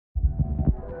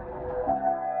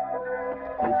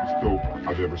dopest dope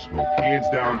I've ever smoked. Hands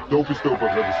down, dopest dope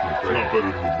I've ever smoked. It's not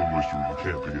better than the Blue Oyster. You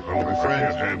can't beat it. I don't think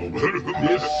I can handle better than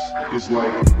This is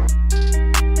like...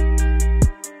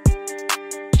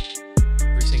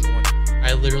 Every single one.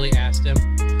 I literally asked him,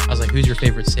 I was like, who's your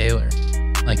favorite sailor?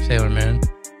 Like Sailor Moon.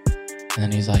 And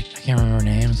then he's like, I can't remember her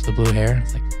name. It's the blue hair. I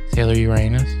was like, Sailor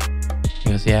Uranus. He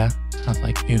goes, yeah. I was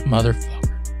like, you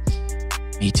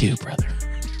motherfucker. Me too, brother.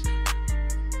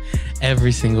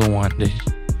 Every single one, dude.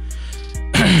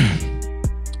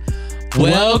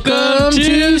 Welcome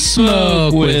to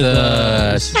Smoke With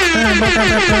Us.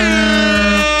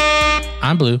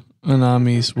 I'm Blue. And I'm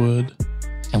Eastwood.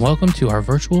 And welcome to our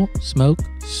virtual smoke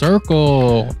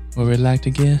circle. Where we like to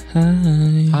get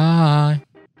high. Hi.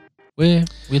 Where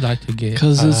we like to get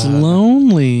Because it's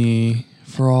lonely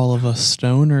for all of us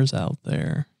stoners out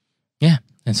there. Yeah.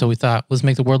 And so we thought, let's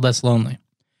make the world less lonely.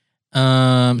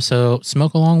 So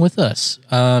smoke along with us.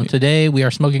 Today we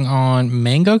are smoking on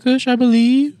Mango Kush, I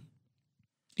believe.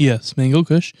 Yes, Mango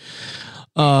Kush.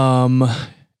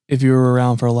 If you were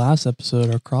around for our last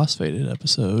episode, our crossfaded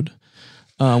episode,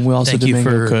 we also Thank did you Mango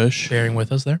for Kush. bearing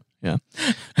with us there. Yeah.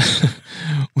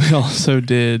 We also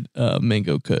did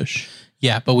Mango Kush.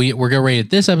 Yeah, but we're going to rate it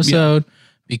this episode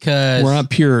because We're not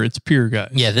pure. It's pure,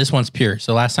 guys. yeah, this one's pure.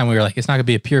 So last time we were like, it's not gonna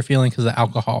be a pure feeling because of the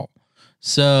alcohol.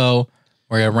 So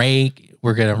we're gonna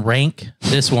rank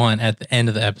this one at the end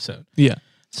of the episode. Yeah.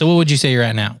 So what would you say you're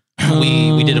at now?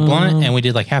 We did a blunt and we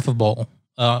did like half a bowl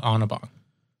on a bong.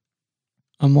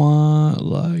 I'm at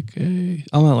like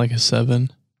a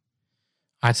 7.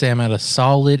 I'd say I'm at a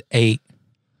solid 8.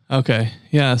 Okay.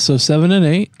 Yeah. So 7 and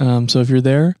 8. So if you're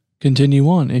there, continue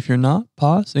on. If you're not,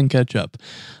 pause and catch up.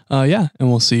 Yeah. And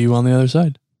we'll see you on the other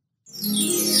side.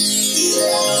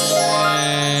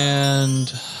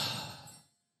 And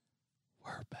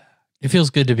we're back. It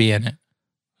feels good to be in it.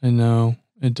 I know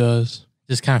it does.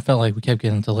 Just kind of felt like we kept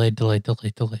getting delayed.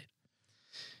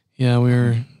 Yeah. We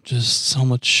were just so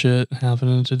much shit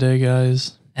happening today,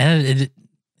 guys. And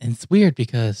it's weird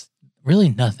because really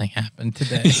nothing happened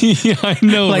today. Yeah, I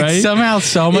know, Like right? somehow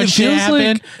so much shit feels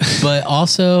happened, but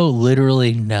also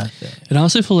literally nothing. It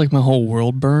honestly feels like my whole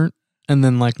world burnt. And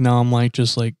then like now I'm like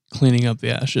just like cleaning up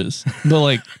the ashes. But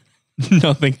like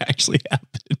nothing actually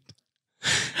happened.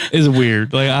 It's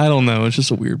weird. Like I don't know. It's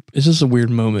just a weird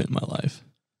moment in my life.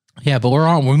 Yeah, but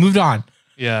we moved on.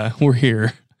 Yeah, we're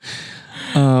here.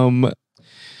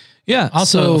 Yeah.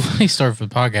 Also, so let me start for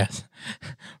the podcast.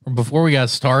 Before we got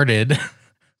started,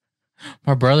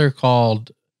 my brother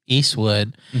called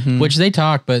Eastwood, which they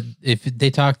talk, but if they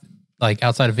talk like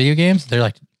outside of video games, they're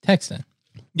like texting.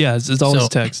 yeah, it's always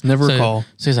text, never call.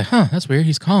 So he's like, huh, that's weird.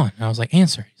 He's calling. And I was like,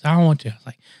 answer. He's like, I don't want to. I was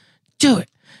like, do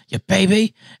it, you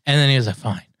baby. And then he was like,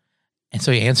 fine. And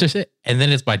so he answers it. And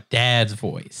then it's my dad's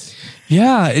voice.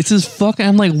 Yeah, it's his fucking.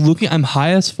 I'm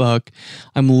high as fuck.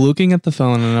 I'm looking at the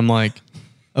phone and I'm like,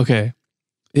 okay,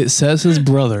 it says his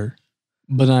brother,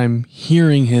 but I'm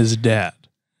hearing his dad.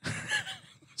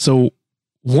 So,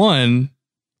 one,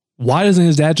 why doesn't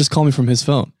his dad just call me from his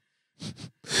phone?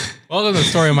 Welcome to the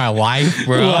story of my life,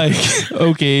 bro. Like,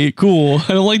 okay, cool. I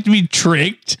don't like to be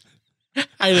tricked.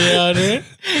 I know, dude.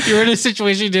 You were in a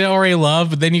situation you didn't already love,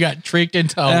 but then you got tricked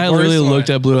into a And I worse literally one. looked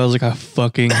at Blue. I was like, I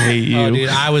fucking hate you. Oh, dude,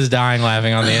 I was dying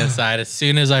laughing on the inside. As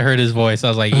soon as I heard his voice, I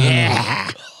was like,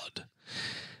 yeah. God.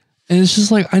 And it's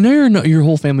just like, I know your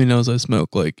whole family knows I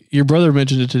smoke. Like, your brother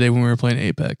mentioned it today when we were playing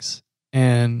Apex.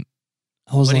 And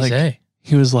I was What'd like, he say?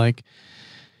 he was like,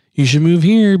 you should move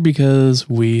here because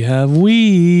we have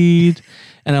weed.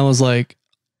 And I was like,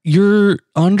 you're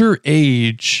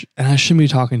underage and I shouldn't be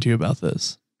talking to you about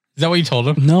this. Is that what you told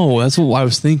him? No, that's what I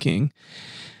was thinking.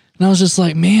 And I was just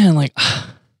like, man, like,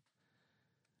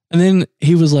 and then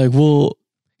he was like, well,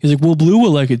 Blue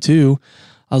would like it too.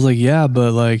 I was like, yeah,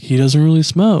 but like, he doesn't really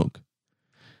smoke.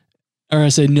 Or I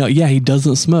said, no, yeah, he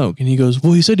doesn't smoke. And he goes,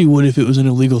 well, he said he would if it was an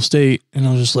illegal state. And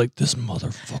I was just like, this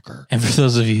motherfucker. And for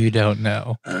those of you who don't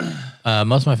know,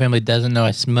 most of my family doesn't know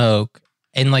I smoke.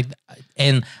 And like,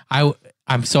 I'm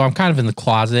kind of in the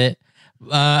closet.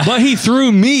 But he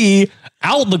threw me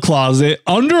out the closet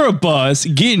under a bus,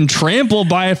 getting trampled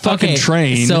by a fucking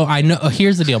train. So I know,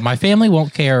 here's the deal. My family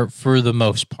won't care for the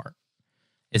most part.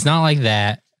 It's not like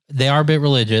that. They are a bit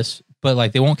religious, but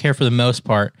like they won't care for the most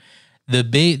part. The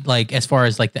big, like, as far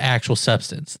as like the actual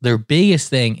substance, their biggest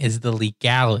thing is the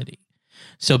legality.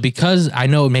 So because I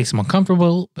know it makes them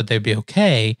uncomfortable, but they'd be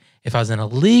okay if I was in a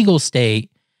legal state,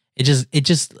 it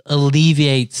just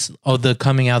alleviates the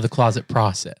coming out of the closet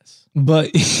process. But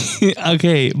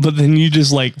okay, but then you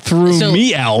just like threw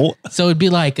me out. So it'd be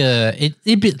like it'd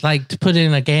be like, to put it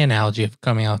in a gay analogy of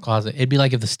coming out of the closet, it'd be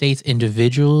like if the states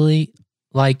individually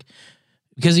like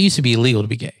because it used to be illegal to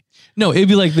be gay. No, it'd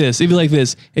be like this. It'd be like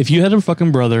this. If you had a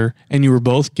fucking brother and you were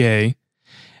both gay,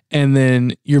 and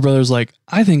then your brother's like,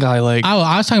 I think I like.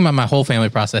 I was talking about my whole family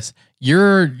process.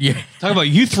 You're Talking about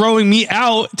you throwing me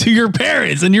out to your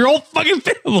parents and your whole fucking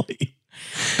family.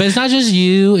 but it's not just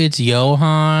you. It's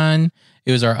Johan.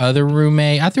 It was our other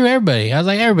roommate. I threw everybody. I was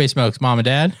like, everybody smokes, mom and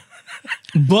dad.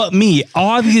 But me,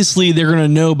 obviously, they're gonna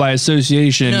know by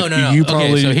association. No. You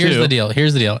probably okay, so do here's too. the deal.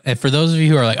 Here's the deal. And for those of you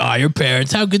who are like, oh, your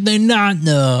parents, how could they not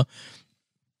know?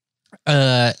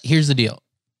 Here's the deal.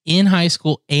 In high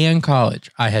school and college,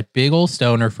 I had big old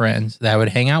stoner friends that I would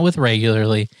hang out with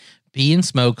regularly, be in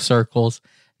smoke circles,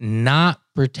 not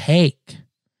partake.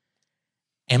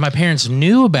 And my parents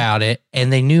knew about it,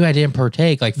 and they knew I didn't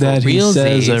partake. Like for That he realsies.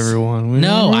 says, everyone. We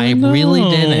No, never I really know.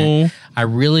 didn't. I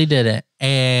really didn't.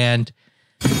 And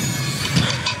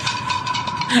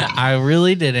I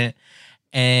really didn't.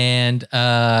 And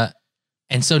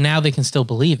so now they can still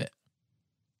believe it.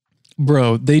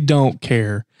 Bro, they don't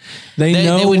care. They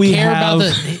know they would we care have.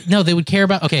 they would care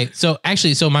about. Okay, so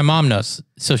my mom knows.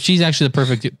 So she's actually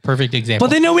the perfect example.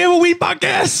 But they know we have a weed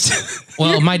podcast.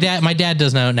 Well, my dad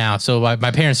does know now. So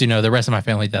my parents do know. The rest of my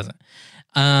family doesn't.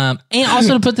 And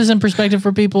also to put this in perspective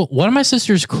for people, one of my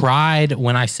sisters cried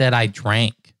when I said I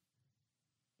drank.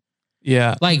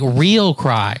 Yeah. Like real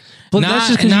cry. But that's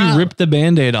just because you ripped the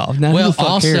Band-Aid off. Now who Well, the fuck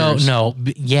also, cares? no,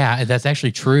 yeah, that's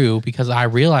actually true because I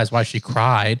realized why she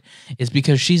cried is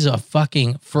because she's a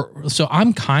fucking, so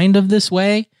I'm kind of this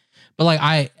way, but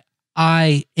like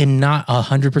I am not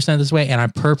 100% this way and I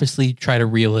purposely try to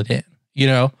reel it in, you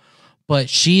know, but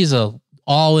she's a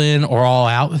all in or all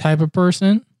out type of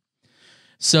person.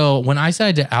 So when I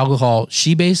said to alcohol,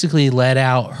 she basically let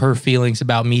out her feelings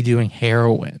about me doing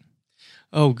heroin.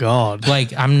 Oh, God.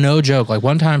 Like, I'm no joke. Like,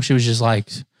 one time she was just like,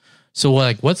 so,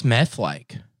 like, what's meth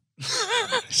like?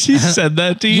 She said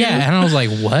that to you? Yeah. And I was like,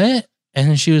 what? And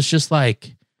then she was just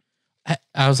like,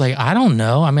 I was like, I don't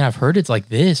know. I mean, I've heard it's like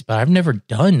this, but I've never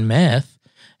done meth.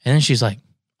 And then she's like,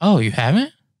 oh, you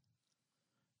haven't?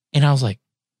 And I was like,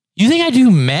 you think I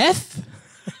do meth?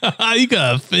 You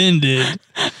got offended.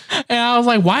 And I was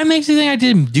like, why makes you think I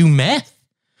didn't do meth?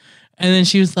 And then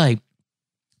she was like,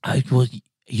 well,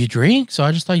 you drink, so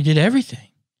I just thought you did everything.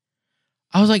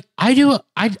 I was like, I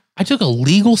took a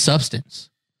legal substance.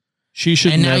 She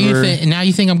should And never. now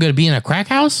you think I'm going to be in a crack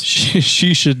house?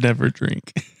 She should never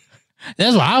drink.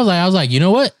 That's what I was like. I was like, you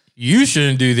know what? You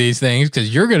shouldn't do these things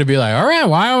because you're going to be like, all right,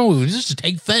 why don't we just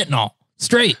take fentanyl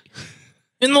straight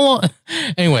in the law?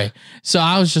 Anyway, so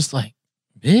I was just like,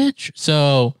 bitch.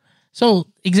 So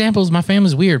examples, my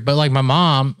family's weird, but like my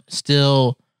mom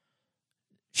still,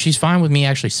 she's fine with me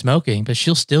actually smoking, but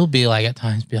she'll still be like at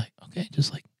times be like, okay,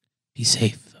 just like be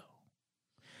safe though.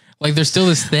 Like there's still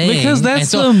this thing. Because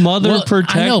that's the mother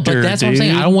protector. I know, but that's what I'm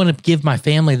saying. I don't want to give my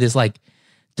family this like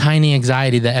tiny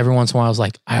anxiety that every once in a while I was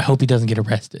like, I hope he doesn't get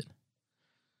arrested.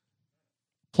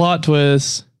 Plot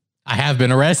twist. I have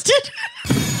been arrested.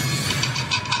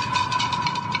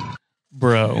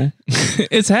 Bro.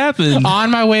 It's happened. On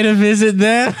my way to visit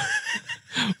them.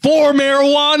 For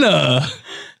marijuana.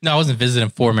 No, I wasn't visiting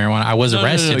for marijuana. I was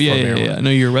arrested for marijuana. Yeah.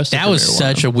 No, you're arrested That for was marijuana.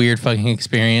 such a weird fucking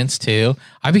experience too.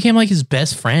 I became like his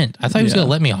best friend. I thought he was Yeah. gonna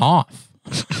let me off.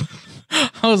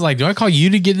 I was like, do I call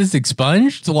you to get this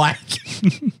expunged? Like,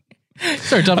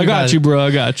 started telling me I got about you, bro.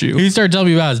 I got you. He started telling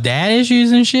me about his dad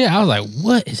issues and shit. I was like,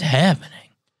 what is happening?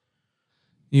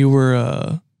 You were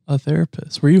a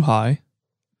therapist. Were you high?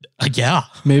 Yeah.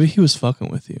 Maybe he was fucking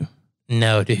with you.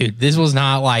 No, dude. This was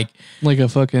not like, Like a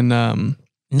fucking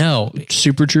no.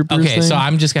 Super Troopers Okay, thing? so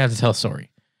I'm just gonna have to tell a story.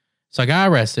 So I got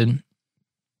arrested.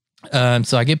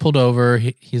 So I get pulled over.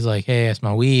 He's like, "Hey, that's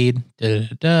my weed."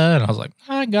 And I was like,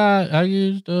 "I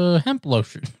used hemp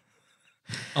lotion."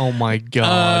 Oh my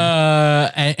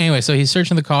God. Anyway, so he's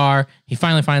searching the car. He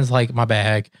finally finds like my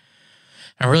bag.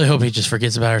 I really hope he just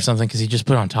forgets about it or something because he just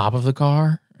put it on top of the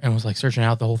car and was like searching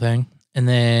out the whole thing. And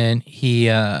then he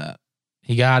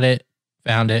got it,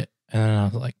 found it, and then I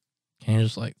was like, "Can you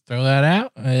just like throw that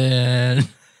out and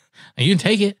you can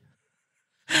take it?"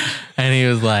 And he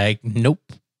was like, "Nope."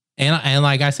 And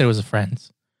like I said, it was a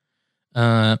friend's,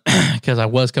 because I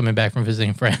was coming back from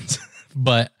visiting friends,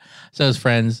 but so it was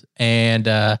friends, and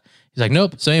he's like,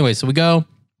 "Nope." So anyway, so we go.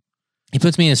 He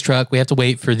puts me in his truck. We have to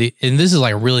wait for and this is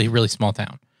like a really, really small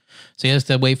town. So he has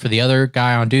to wait for the other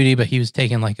guy on duty, but he was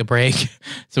taking like a break.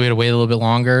 So we had to wait a little bit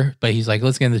longer, but he's like,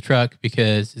 "Let's get in the truck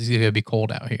because it's going to be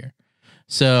cold out here."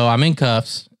 So I'm in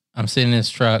cuffs. I'm sitting in his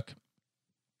truck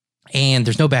and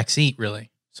there's no back seat really.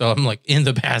 So I'm like in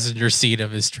the passenger seat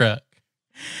of his truck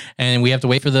and we have to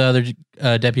wait for the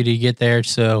other deputy to get there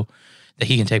so that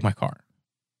he can take my car.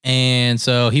 And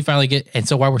so he finally and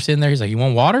so while we're sitting there, he's like, "You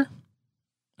want water?"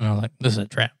 And I was like, "This is a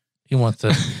trap." He wants to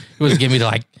get me to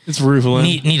like, It's ruthless.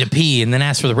 need to pee and then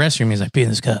ask for the restroom. He's like, "Pee in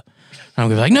this cup." And I'm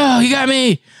gonna be like, "No, you got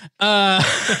me."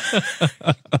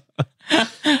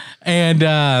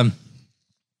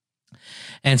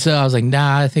 And so I was like,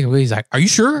 "Nah, I think." He's like, "Are you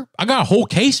sure? I got a whole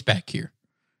case back here."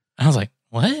 And I was like,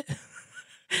 "What?"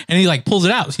 And he like pulls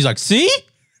it out. He's like, "See?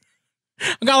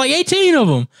 I got like 18 of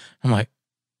them." I'm like,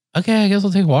 "Okay, I guess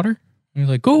I'll take water." And he's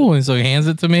like, "Cool." And so he hands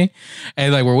it to me,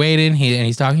 and like we're waiting.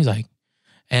 He's talking. He's like,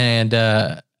 and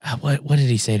what did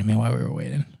he say to me while we were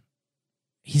waiting?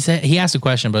 He asked a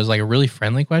question, but it was like a really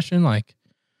friendly question, like,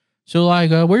 "So like,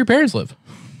 where your parents live?"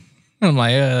 I'm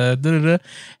like, da-da-da.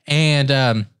 And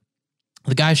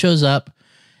the guy shows up,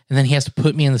 and then he has to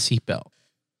put me in the seatbelt,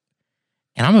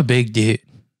 and I'm a big dude,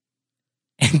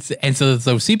 and so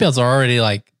seatbelts are already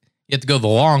like you have to go the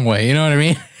long way, you know what I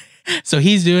mean? So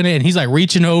he's doing it, and he's like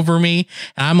reaching over me,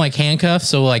 and I'm like handcuffed,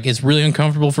 so like it's really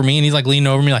uncomfortable for me. And he's like leaning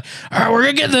over me, like, "All right, we're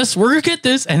gonna get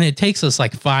this," and it takes us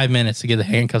like 5 minutes to get the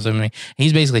handcuffs on me. And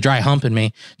he's basically dry humping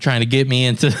me, trying to get me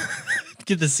into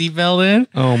get the seatbelt in.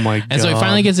 Oh my god! And so he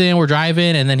finally gets in. We're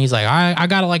driving, and then he's like, "I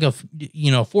got like a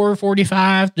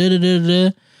 445."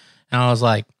 And I was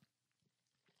like,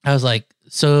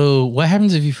 "So what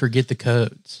happens if you forget the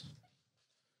codes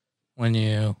when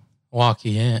you walk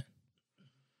in?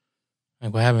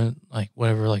 Like what happens? Like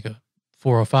whatever, like a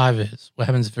 405 is. What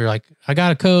happens if you're like, I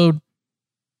got a code?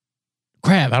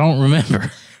 Crap, I don't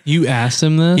remember." You asked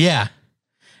him this? Yeah. And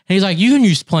he's like, "You can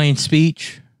use plain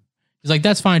speech." He's like,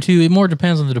 "That's fine too. It more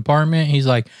depends on the department." He's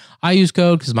like, "I use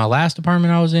code because my last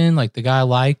department I was in, like the guy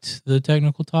liked the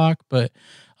technical talk, but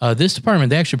this department,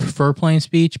 they actually prefer plain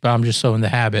speech, but I'm just so in the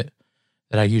habit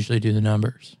that I usually do the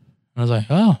numbers." And I was like,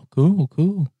 "Oh,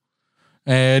 cool.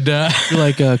 And You're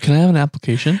like, can I have an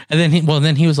application? and then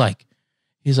he was like,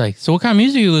 "So what kind of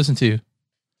music do you listen to?"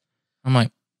 I'm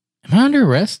like, "Am I under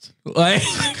arrest?" Like,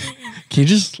 Can you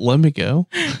just let me go?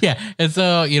 yeah. And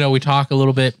so, we talk a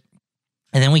little bit,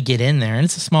 and then we get in there, and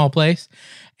it's a small place.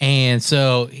 And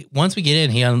so once we get in,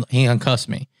 he uncuffs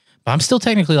me, but I'm still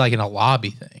technically like in a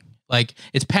lobby thing. Like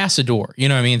it's past the door, you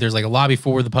know what I mean? There's like a lobby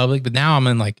for the public, but now I'm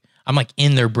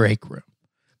in their break room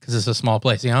because it's a small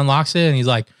place. He unlocks it, and he's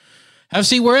like, "Have a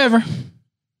seat wherever."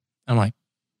 I'm like,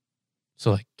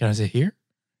 "So like, can I sit here?"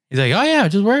 He's like, "Oh yeah,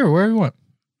 just wherever you want."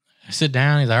 I sit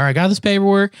down. He's like, "All right, I got this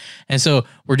paperwork." And so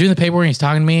we're doing the paperwork, and he's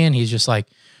talking to me, and he's just like,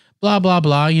 blah, blah,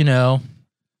 blah,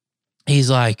 He's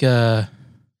like, I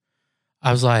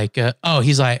was like,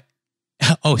 he's like,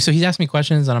 so he's asking me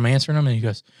questions, and I'm answering them, and he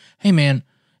goes, "Hey man,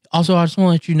 also I just want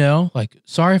to let you know, like,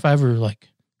 sorry if I ever like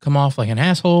come off like an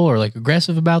asshole or like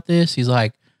aggressive about this." He's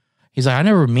like, "I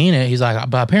never mean it." He's like,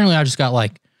 "But apparently I just got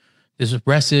like this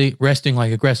resting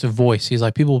like aggressive voice." He's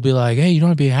like, "People will be like, hey, you don't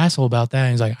want to be an asshole about that."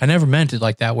 And he's like, "I never meant it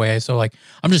like that way. So like,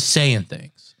 I'm just saying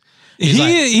things."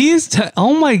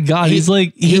 Oh my god! He's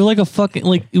like, you're like a fucking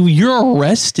like you're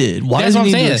arrested. Why does he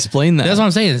need to explain that? That's what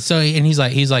I'm saying. So and he's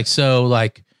like, "So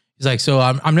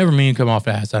I'm never meaning to come off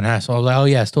as an asshole." I was like, "Oh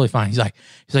yeah, it's totally fine." He's like,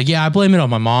 "Yeah, I blame it on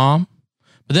my mom,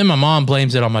 but then my mom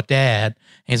blames it on my dad."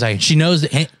 And he's like, "She knows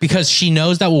that because she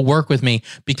knows that will work with me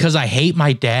because I hate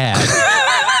my dad."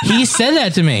 He said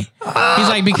that to me. He's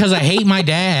like, "Because I hate my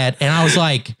dad," and I was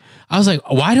like,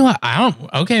 "Why do I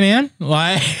don't? Okay, man,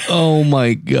 why?" Oh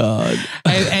my god!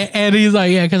 and he's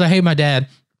like, "Yeah, because I hate my dad."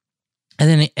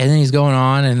 And then he's going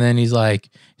on, and then he's like,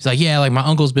 "Yeah, like my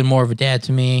uncle's been more of a dad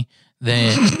to me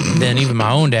than even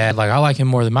my own dad. Like I like him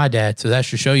more than my dad, so that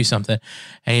should show you something."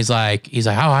 And he's like, "Oh,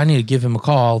 I need to give him a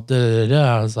call."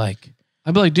 I was like,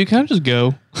 I'd be like, "Dude, can I just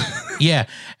go?" Yeah.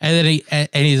 And then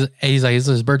he's like, "It's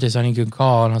his birthday, so I need to give him a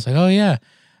call." And I was like, "Oh yeah."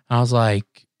 And I was like,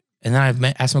 and then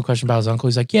I asked him a question about his uncle.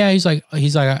 He's like, "Yeah." He's like,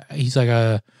 I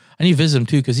need to visit him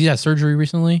too because he had surgery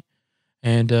recently,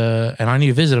 and I need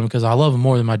to visit him because I love him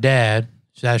more than my dad.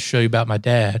 So that should show you about my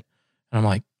dad. And I'm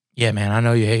like, "Yeah, man, I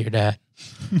know you hate your dad."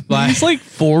 He's like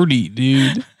 40,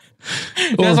 dude.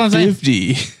 That's Or what I'm saying.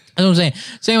 50. That's what I'm saying.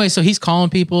 So anyway, so he's calling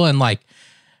people and like,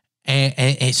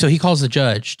 and so he calls the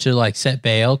judge to like set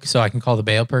bail so I can call the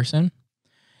bail person.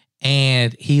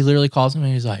 And he literally calls him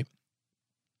and he's like,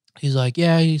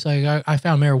 "Yeah," he's like, I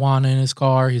found marijuana in his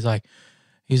car. He's like,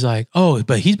 "Oh,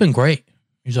 but he's been great."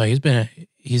 He's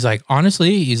like,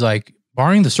 "Honestly," he's like,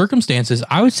 "barring the circumstances,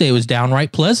 I would say it was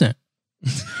downright pleasant."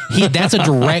 That's a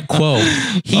direct quote.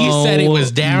 He said it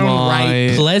was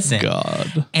downright pleasant.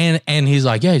 God. And he's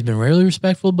like, "Yeah, he's been really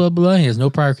respectful, blah, blah, blah. He has no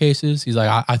prior cases." He's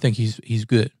like, I think he's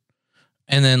good.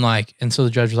 And then like, and so the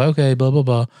judge was like, "Okay, blah, blah,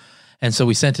 blah." And so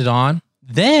we sent it on.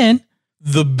 Then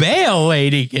the bail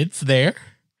lady gets there.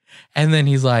 And then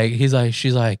she's like,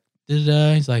 "This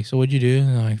da-da-da. He's like, so what'd you do?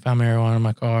 And I'm like, found marijuana in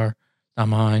my car. Not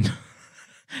mine.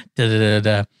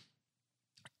 Da-da-da-da.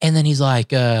 And then he's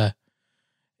like,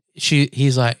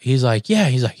 he's like, yeah,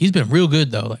 he's been real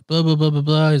good though. Like, blah, blah, blah, blah,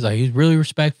 blah. He's like, he's really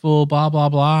respectful, blah, blah,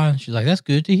 blah. And she's like, that's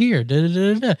good to hear. Da,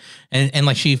 da, da, da. And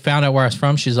like, she found out where I was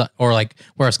from. She's like, or like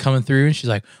where I was coming through. And she's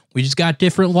like, we just got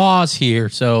different laws here.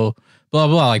 So blah,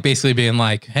 blah, like basically being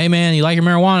like, hey man, you like your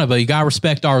marijuana, but you got to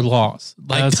respect our laws.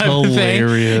 Like, that's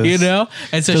hilarious. Thing, you know?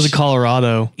 And so because of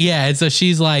Colorado. Yeah. And so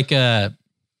she's like,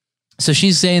 so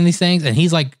she's saying these things and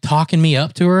he's like talking me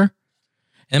up to her.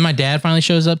 And my dad finally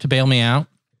shows up to bail me out.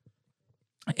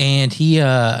 And he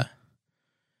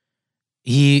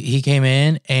came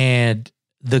in and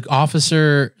the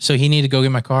officer, so he needed to go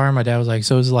get my car. And my dad was like,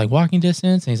 so is it like walking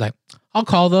distance? And he's like, I'll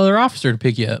call the other officer to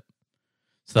pick you up.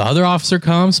 So the other officer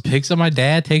comes, picks up my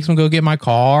dad, takes him to go get my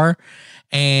car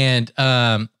and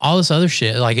all this other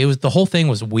shit. Like it was, the whole thing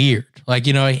was weird. Like,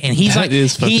 you know, and he's That like,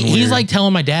 is fucking he's weird. like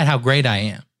telling my dad how great I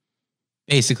am.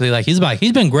 Basically, like he's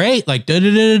been great, like da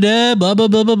da da da blah blah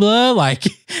blah blah blah. Like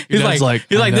he's dad's like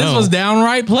like, I this know. was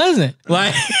downright pleasant.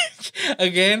 Like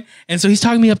again, and so he's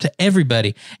talking me up to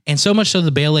everybody, and so much so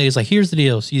the bail lady's like, here's the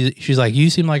deal. She's like, you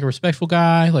seem like a respectful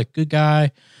guy, like good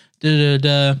guy. Da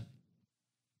da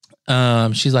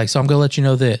da. She's like, so I'm gonna let you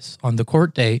know this on the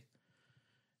court date.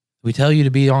 We tell you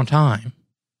to be on time,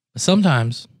 but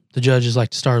sometimes the judges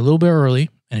like to start a little bit early,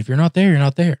 and if you're not there, you're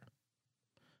not there.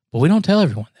 But we don't tell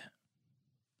everyone that.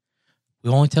 We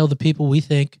only tell the people we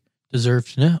think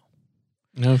deserve to know.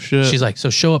 No shit. She's like, so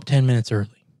show up 10 minutes early.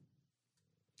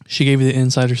 She gave you the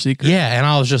insider secret. Yeah. And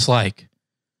I was just like,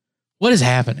 what is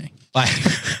happening? Like,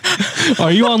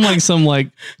 Are you on like some like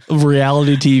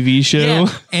reality TV show?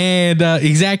 yeah. And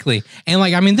exactly. And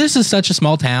like, I mean, this is such a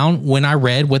small town. When I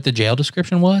read what the jail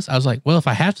description was, I was like, well, if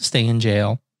I have to stay in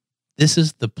jail, this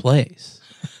is the place.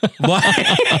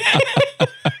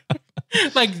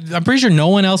 Like, I'm pretty sure no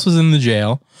one else was in the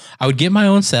jail. I would get my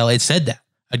own cell. It said that.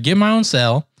 I'd get my own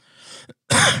cell.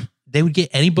 They would get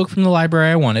any book from the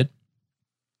library I wanted.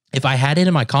 If I had it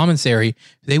in my commissary,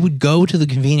 they would go to the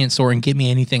convenience store and get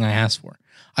me anything I asked for.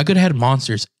 I could have had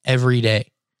Monsters every day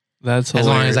That's as hilarious.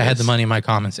 long as I had the money in my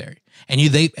commissary. And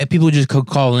people would just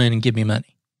call in and give me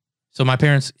money. So my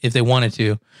parents, if they wanted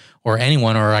to, or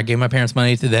anyone, or I gave my parents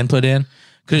money to then put in,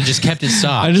 could have just kept it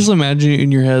stocked. I just imagine in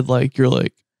your head, like, you're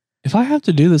like, if I have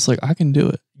to do this, like, I can do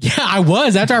it. Yeah, I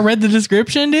was after I read the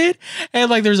description, dude. And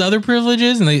like, there's other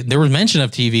privileges, and there was mention of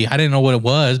TV. I didn't know what it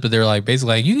was, but they're like,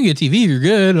 basically, like, you can get TV if you're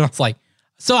good. And I was like,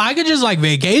 so I could just like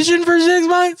vacation for 6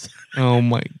 months. Oh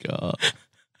my God.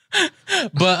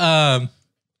 But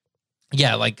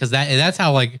yeah, like, cause that's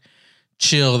how like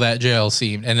chill that jail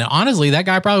seemed. And honestly, that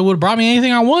guy probably would have brought me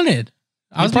anything I wanted.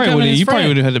 I was becoming his You probably friend.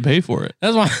 would have had to pay for it.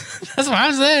 That's why. That's what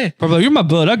I say. Probably like, you're my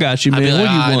bud. I got you, I'd man. be like, What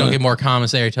do you I want? don't get more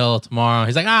commissary till tomorrow.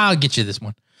 He's like, I'll get you this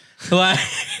one. Like,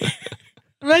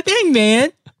 I'm like, dang, man.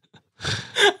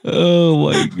 Oh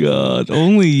my God.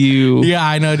 Only you. Yeah,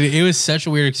 I know, dude. It was such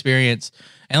a weird experience.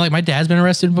 And like, my dad's been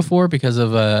arrested before because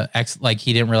of like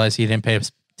he didn't realize he didn't pay a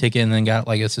ticket and then got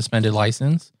like a suspended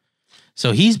license.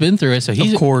 So he's been through it. So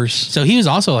he's Of course. So he was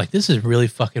also like, this is really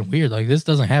fucking weird. Like, this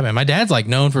doesn't happen. My dad's like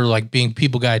known for like being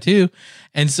people guy too.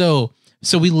 And so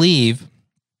we leave.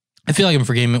 I feel like I'm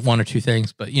forgetting one or two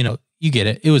things, but you know, you get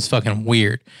it. It was fucking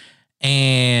weird.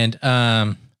 And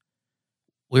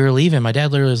we were leaving. My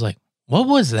dad literally was like, what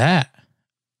was that?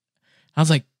 I was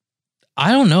like,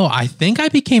 I don't know. I think I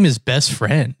became his best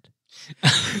friend.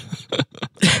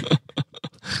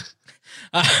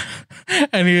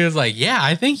 And he was like, yeah,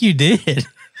 I think you did.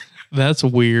 That's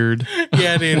weird.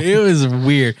 Yeah, dude, it was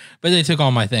weird. But they took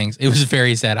all my things. It was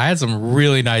very sad. I had some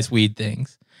really nice weed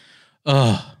things.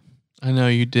 Oh, I know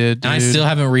you did, dude. and I still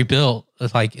haven't rebuilt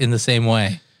like in the same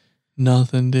way.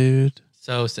 Nothing, dude.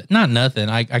 So not nothing.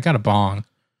 I got a bong,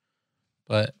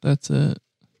 but That's it.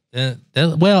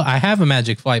 well, I have a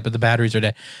Magic Flight, but the batteries are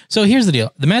dead. So here's the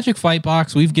deal: the Magic Flight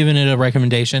box. We've given it a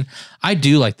recommendation. I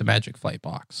do like the Magic Flight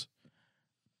box,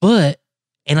 but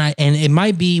and it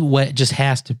might be what it just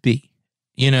has to be,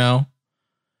 you know.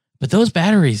 But those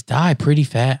batteries die pretty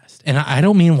fast, and I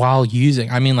don't mean while using.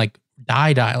 I mean like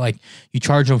die. Like you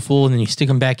charge them full and then you stick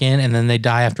them back in, and then they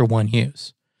die after one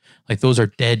use. Like those are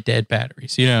dead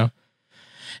batteries, you know.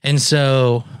 And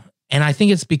so, and I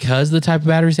think it's because of the type of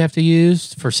batteries they have to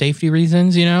use for safety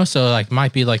reasons, you know. So like,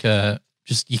 might be like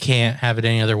you can't have it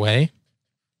any other way.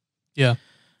 Yeah.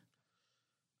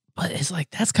 But it's like,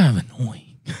 that's kind of annoying.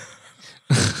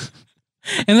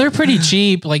 And they're pretty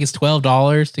cheap. Like it's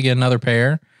 $12 to get another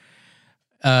pair.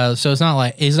 So it's not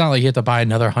like you have to buy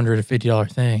another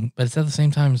 $150 thing, but it's at the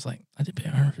same time, it's like, I did pay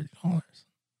 $150.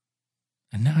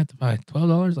 And now I have to buy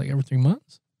 $12 like every 3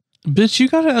 months. Bitch, you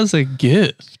got it as a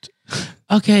gift.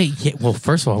 Okay. Yeah. Well,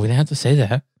 first of all, we didn't have to say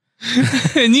that.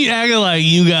 And you acting like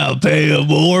you got to pay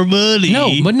more money.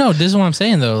 No, but no, this is what I'm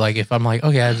saying though. Like if I'm like,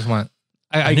 okay, I just want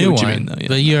I a get new what you one, mean, though. Yeah.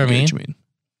 but you know what I get mean? what you mean.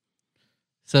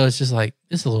 So it's just like,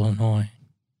 it's a little annoying.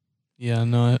 Yeah,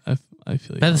 no, I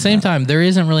feel you. But at the same time, there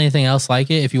isn't really anything else like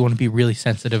it if you want to be really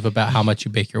sensitive about how much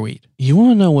you bake your weed. You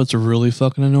want to know what's really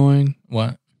fucking annoying?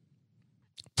 What?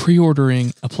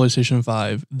 Pre-ordering a PlayStation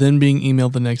 5, then being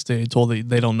emailed the next day told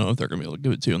they don't know if they're going to be able to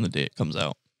give it to you on the day it comes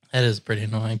out. That is pretty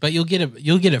annoying. But you'll get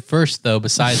it first though,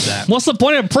 besides that. What's the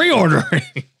point of pre-ordering?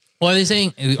 Well, are they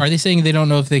saying they don't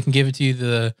know if they can give it to you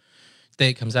the day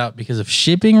it comes out because of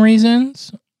shipping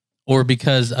reasons or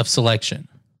because of selection?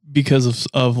 Because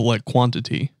of like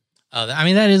quantity. I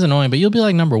mean, that is annoying, but you'll be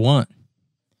like number one.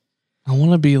 I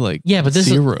want to be like Yeah, but this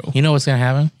zero. You know what's going to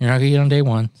happen? You're not going to get it on day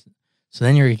one. So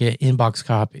then you're going to get inbox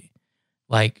copy.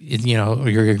 Like, you know,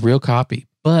 your real copy.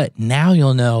 But now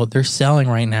you'll know they're selling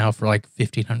right now for like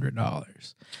 $1,500. And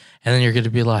then you're going to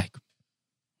be like,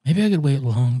 maybe I could wait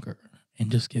longer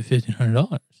and just get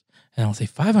 $1,500. And I'll say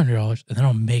 $500 and then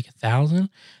I'll make $1,000 and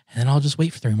then I'll just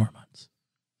wait for 3 more months.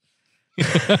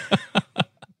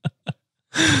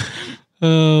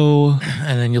 Oh,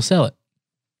 And then you'll sell it.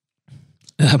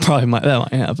 that might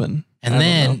happen. And I don't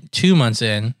then know. 2 months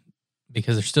in,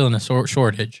 because they're still in a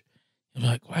shortage, you'll be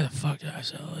like, why the fuck did I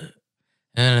sell it?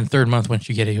 And then in the 3rd month, once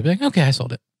you get it, you'll be like, okay, I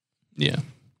sold it.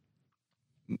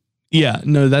 Yeah,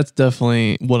 no, that's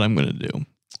definitely what I'm gonna do.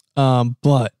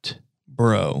 But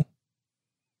bro,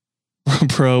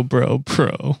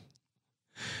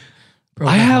 Bro,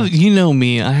 I have, you know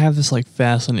me, I have this like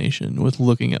fascination with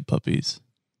looking at puppies.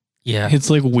 Yeah, It's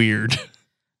like weird.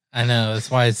 I know. That's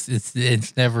why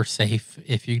it's never safe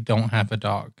if you don't have a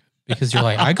dog, because you're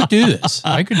like, I could do this.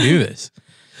 I could do this.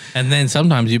 And then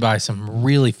sometimes you buy some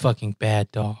really fucking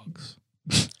bad dogs.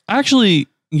 Actually,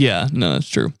 yeah, no, that's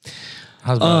true.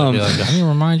 I was about to be like, doesn't it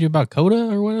remind you about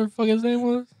Coda or whatever the fuck his name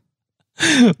was?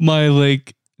 My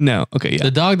like, no, okay, yeah,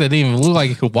 The dog that didn't even look like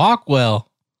he could walk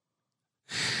well.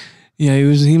 yeah,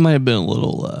 he might have been a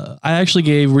little. I actually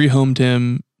rehomed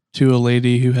him to a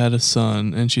lady who had a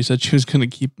son, and she said she was gonna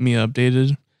keep me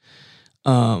updated.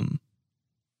 And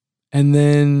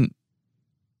then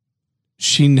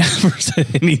she never said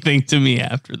anything to me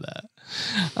after that.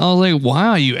 I was like,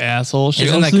 "Wow, you asshole!"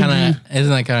 Isn't that kind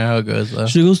of how it goes though?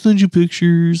 She'll go send you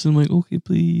pictures. I'm like, okay,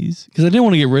 please, because I didn't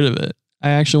want to get rid of it. I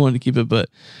actually wanted to keep it, but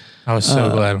I was so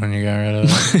glad when you got rid of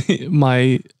it.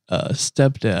 my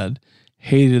stepdad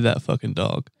hated that fucking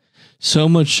dog so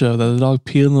much so that the dog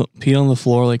peed on the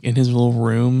floor, like in his little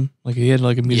room. Like he had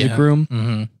like a music room.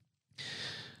 Mm-hmm.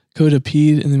 Coda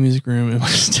peed in the music room, and my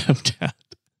stepdad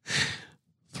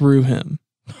threw him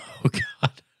Oh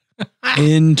God.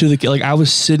 into the like. I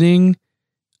was sitting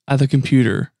at the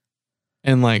computer,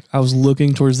 and like I was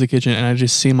looking towards the kitchen, and I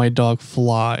just see my dog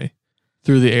fly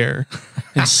through the air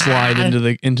and slide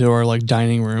into our like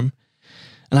dining room.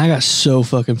 And I got so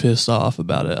fucking pissed off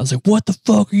about it. I was like, what the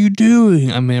fuck are you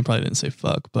doing? I mean, I probably didn't say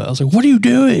fuck, but I was like, what are you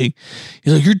doing?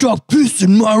 He's like, your dog pissed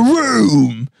in my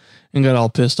room, and got all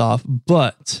pissed off.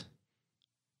 But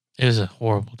It was a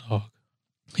horrible dog.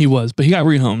 he got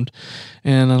rehomed,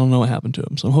 and I don't know what happened to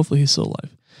him. So hopefully he's still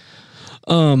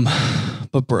alive.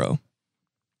 But bro,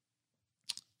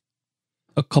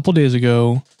 a couple days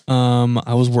ago,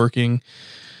 I was working,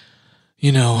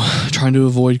 you know, trying to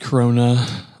avoid Corona.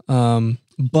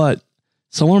 But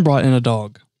someone brought in a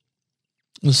dog,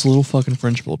 this little fucking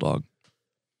French bulldog.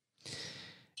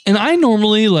 And I don't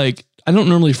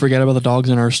normally forget about the dogs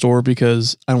in our store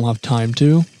because I don't have time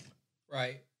to.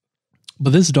 Right.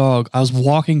 But this dog, I was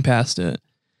walking past it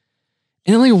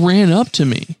and it like ran up to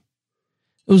me.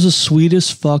 It was the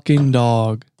sweetest fucking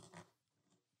dog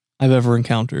I've ever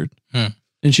encountered. Hmm.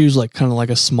 And she was like kind of like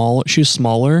she was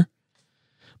smaller,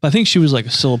 but I think she was like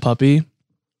still a puppy.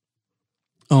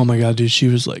 Oh my God, dude. She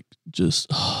was like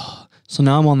so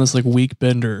now I'm on this like week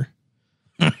bender.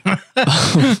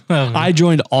 I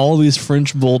joined all these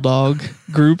French bulldog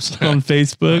groups on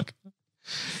Facebook.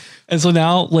 And so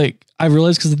now like I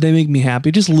realized because they make me happy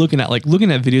just looking at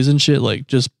videos and shit, like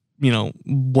just, you know,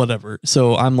 whatever.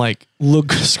 So I'm like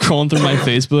scrolling through my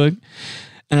Facebook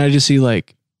and I just see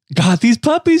like, got these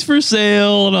puppies for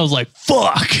sale. And I was like,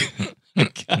 fuck,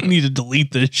 I need to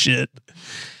delete this shit.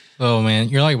 Oh man,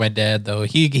 you're like my dad though.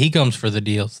 He comes for the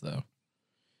deals though.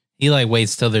 He like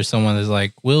waits till there's someone that's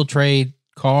like, we'll trade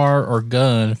car or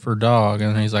gun for dog,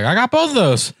 and he's like, I got both of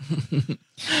those.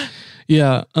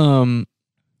 Yeah.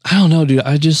 I don't know, dude.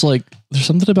 I just like, there's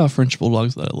something about French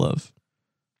bulldogs that I love.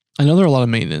 I know they're a lot of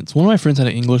maintenance. One of my friends had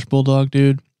an English bulldog,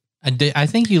 dude. I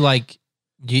think you like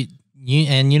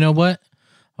And you know what?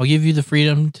 I'll give you the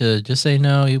freedom to just say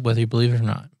no, whether you believe it or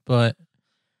not. But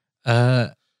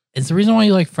it's the reason why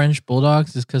you like French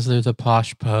bulldogs is because they're the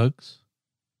posh pugs.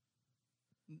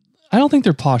 I don't think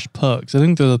they're posh pugs. I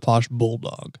think they're the posh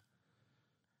bulldog.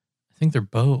 I think they're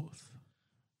both.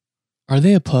 Are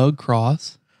they a pug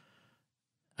cross?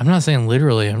 I'm not saying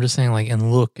literally. I'm just saying like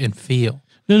in look and feel.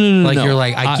 No. Like you're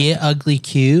like, I get ugly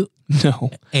cute.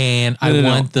 No. And I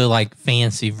want the like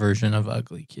fancy version of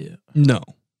ugly cute. No.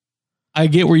 I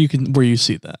get where you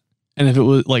see that. And if it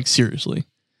was like seriously.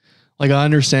 Like I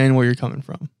understand where you're coming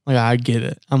from. Like I get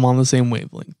it. I'm on the same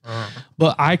wavelength.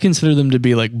 But I consider them to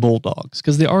be like bulldogs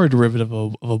because they are a derivative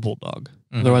of a bulldog.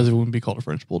 Mm-hmm. Otherwise it wouldn't be called a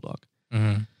French bulldog.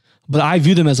 Mm-hmm. But I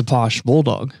view them as a posh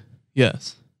bulldog.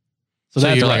 Yes. So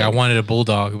that's you're right. like, I wanted a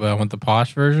bulldog, but I want the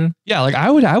posh version? Yeah, like I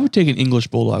would take an English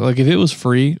bulldog. Like if it was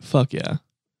free, fuck yeah.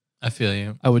 I feel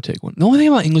you. I would take one. The only thing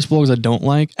about English bulldogs I don't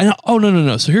like, and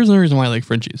no. So here's another reason why I like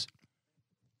Frenchies.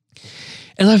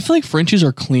 And I feel like Frenchies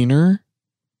are cleaner.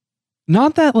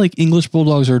 Not that like English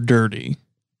bulldogs are dirty,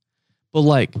 but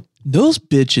like those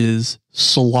bitches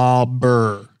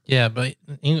slobber. Yeah, but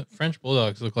French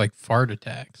bulldogs look like fart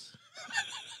attacks.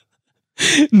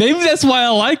 Maybe that's why I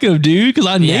like them, dude. Because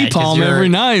I napalm every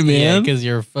night, man. Yeah, because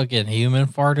you're a fucking human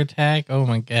fart attack. Oh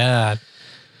my god.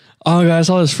 Oh, guys,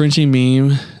 I saw this Frenchie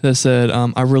meme that said,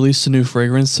 I released a new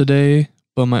fragrance today,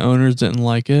 but my owners didn't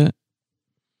like it.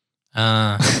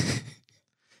 Yeah,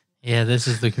 this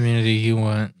is the community you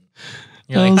want.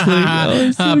 You're I like,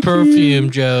 was so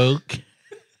perfume joke.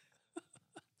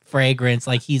 Fragrance,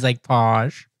 like he's like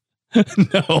posh.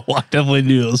 No, I definitely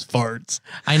knew those farts.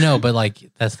 I know, but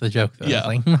like that's the joke though. Yeah.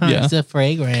 It's like, it's a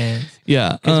fragrance.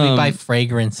 Yeah. Because we buy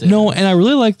fragrances. No, and I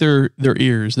really like their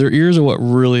ears. Their ears are what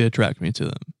really attract me to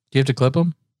them. Do you have to clip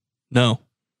them No.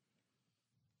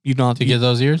 You don't have to get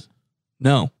those ears?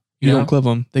 No. You You don't don't? clip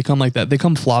them. They come like that. They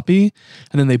come floppy,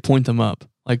 and then they point them up.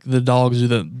 Like the dogs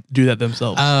do that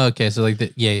themselves. Oh, okay. So like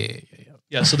the yeah.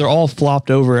 Yeah, so they're all flopped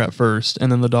over at first,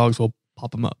 and then the dogs will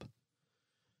pop them up.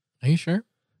 Are you sure?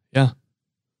 Yeah.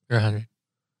 You're 100.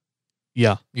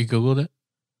 Yeah. You Googled it?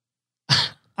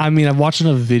 I mean, I've watched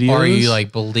enough videos. Or are you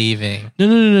like believing?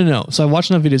 No. So I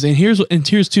watched enough videos, and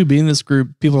here's too. Being in this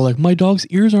group, people are like, my dog's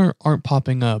ears aren't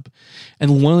popping up,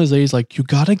 and one of those ladies like, you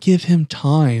gotta give him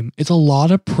time. It's a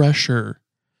lot of pressure.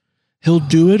 He'll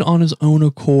do it on his own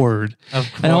accord.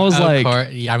 And I was like,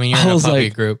 I mean, you're in a puppy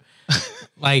group.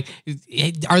 Like,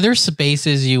 are there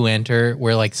spaces you enter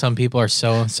where like some people are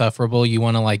so insufferable you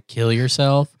want to like kill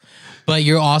yourself? But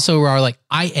you're also are like,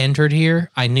 I entered here.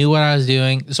 I knew what I was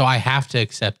doing, so I have to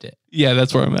accept it. Yeah,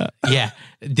 that's where I'm at. Yeah,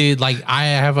 dude, like I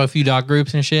have a few dog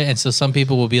groups and shit. And so some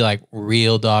people will be like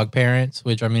real dog parents,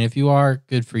 which I mean, if you are,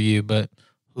 good for you. But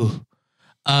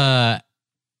at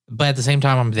the same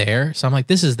time, I'm there. So I'm like,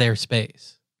 this is their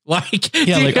space. Like,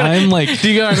 Yeah, like I'm like,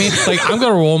 do you know what I mean? Like I'm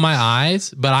going to roll my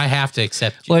eyes, but I have to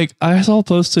accept you. like I saw a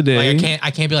post today. Like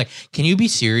I can't be like, can you be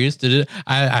serious?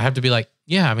 I have to be like,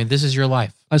 yeah, I mean, this is your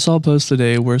life. I saw a post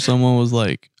today where someone was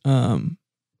like,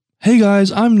 hey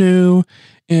guys, I'm new,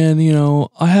 and you know,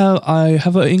 I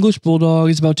have an English bulldog.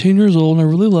 He's about 10 years old and I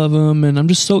really love him, and I'm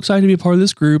just so excited to be a part of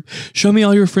this group. Show me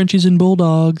all your Frenchies and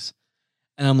bulldogs.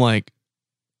 And I'm like,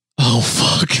 oh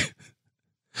fuck.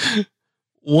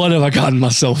 What have I gotten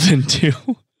myself into?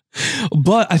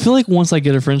 But I feel like once I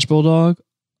get a French bulldog,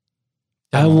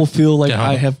 I will feel like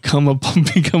I have become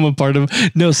a part of.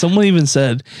 No, someone even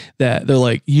said that they're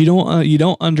like, you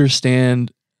don't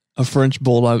understand a French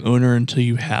bulldog owner until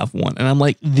you have one, and I'm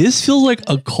like, this feels like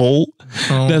a cult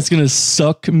that's gonna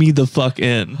suck me the fuck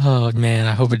in. Oh man,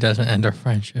 I hope it doesn't end our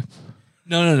friendship.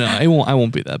 No, I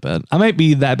won't be that bad. I might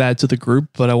be that bad to the group,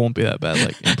 but I won't be that bad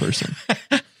like in person.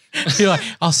 You're like,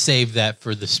 I'll save that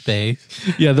for the space.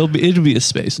 Yeah, it'll be a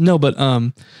space. No, but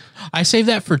I save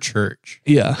that for church.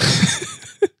 Yeah.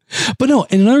 But no,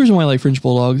 and another reason why I like French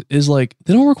bulldogs is like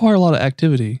they don't require a lot of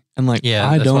activity, and like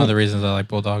That's one of the reasons I like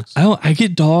bulldogs. I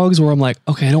get dogs where I'm like,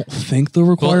 okay, I don't think they'll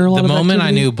require a lot of activity. The moment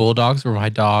I knew bulldogs were my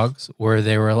dogs, where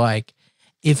they were like,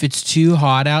 if it's too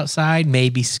hot outside,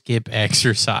 maybe skip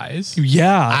exercise.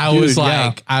 Yeah,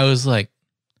 I was like,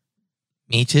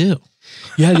 me too.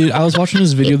 Yeah, dude. I was watching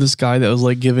this video of this guy that was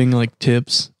like giving like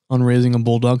tips on raising a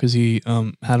bulldog because he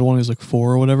had one. He was like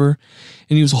 4 or whatever,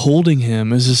 and he was holding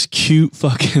him as this cute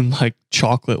fucking like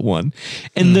chocolate one,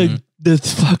 and the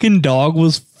fucking dog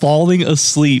was falling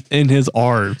asleep in his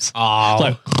arms.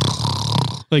 Oh,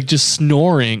 like just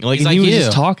snoring. Like, and like he was you.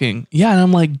 just talking. Yeah, and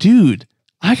I'm like, dude,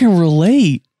 I can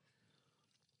relate.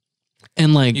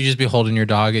 And like, you just be holding your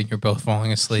dog and you're both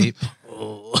falling asleep.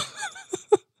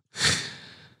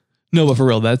 no, but for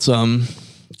real, that's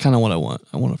kind of what I want.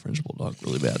 I want a French bulldog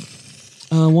really bad.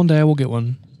 One day I will get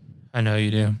one. I know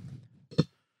you do.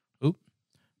 Oop.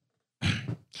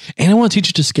 And I want to teach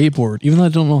it to skateboard, even though I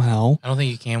don't know how. I don't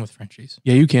think you can with Frenchies.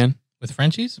 Yeah, you can. With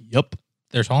Frenchies? Yep.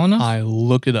 They're tall enough? I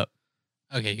looked it up.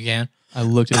 Okay, you can. I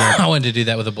looked it up. I wanted to do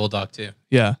that with a bulldog too.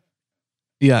 Yeah.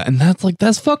 Yeah, and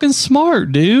that's fucking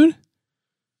smart, dude.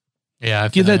 Yeah, I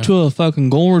Give that to a fucking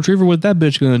golden retriever. What that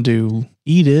bitch gonna do?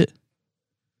 Eat it.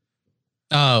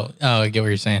 Oh, I get what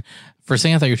you're saying. For a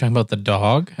second, I thought you were talking about the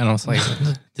dog, and I was like,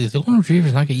 the golden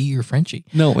retriever's not gonna eat your Frenchie.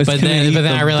 No, it's But gonna then eat I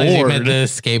the realized you board. meant the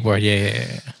skateboard.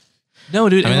 Yeah. No,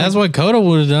 dude. I mean, that's what Coda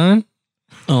would have done.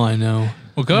 Oh, I know.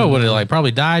 Well, Coda would have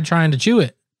probably died trying to chew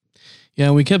it.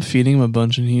 Yeah, we kept feeding him a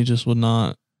bunch, and he just would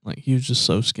not. Like, he was just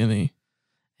so skinny.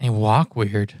 And he walk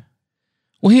weird.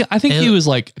 Well, I think he was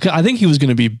going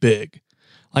to be big.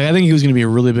 Like, I think he was going to be a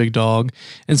really big dog.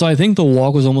 And so I think the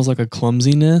walk was almost like a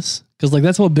clumsiness. Because, like,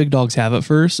 that's what big dogs have at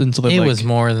first. And so It was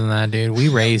more than that, dude. We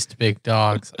raised big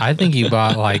dogs. I think you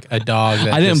bought like a dog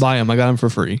that I didn't buy him. I got him for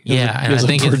free. Yeah, It was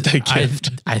and I a think birthday gift.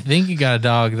 I think you got a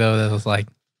dog though that was like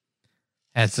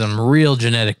had some real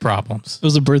genetic problems. It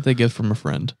was a birthday gift from a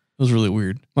friend. It was really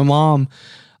weird. My mom,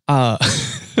 my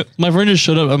friend just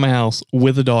showed up at my house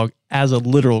with a dog as a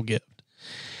literal gift.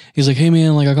 He's like, "Hey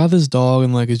man, like I got this dog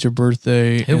and like it's your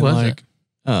birthday." Who was like,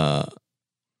 it?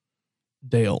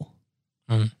 Dale.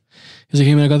 Mm. He's like,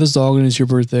 "Hey man, I got this dog and it's your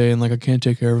birthday and like I can't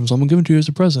take care of him, so I'm gonna give him to you as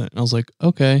a present." And I was like,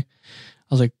 "Okay." I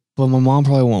was like, "But my mom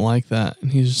probably won't like that."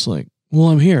 And he's just like, "Well,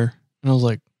 I'm here." And I was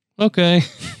like, "Okay."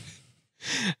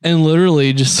 And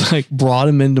literally just like brought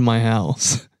him into my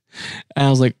house. And I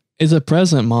was like, "It's a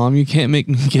present, Mom. You can't make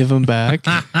me give him back."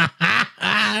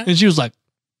 And she was like,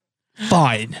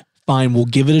 Fine, we'll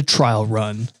give it a trial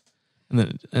run. And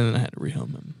then I had to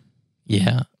rehome him.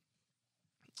 Yeah,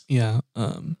 Yeah.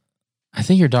 I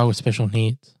think your dog was special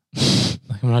needs.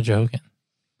 Like, I'm not joking.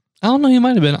 I don't know, he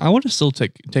might have been. I would have still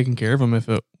taken care of him if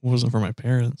it wasn't for my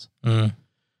parents. Mm.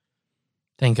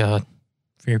 Thank God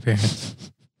for your parents.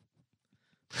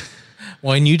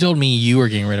 When you told me you were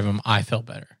getting rid of him, I felt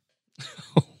better.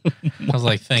 I was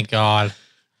like, thank God.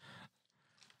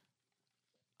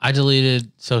 I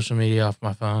deleted social media off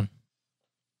my phone.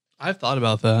 I've thought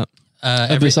about that.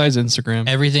 Besides Besides Instagram.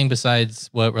 everything besides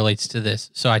what relates to this.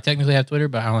 So I technically have Twitter,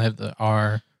 but I only have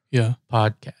our Yeah.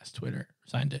 podcast Twitter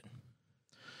signed it.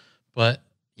 But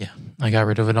yeah, I got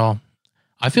rid of it all.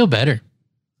 I feel better.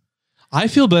 I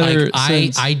feel better. Like,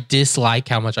 since, I dislike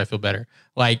how much I feel better.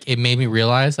 Like, it made me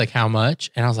realize like how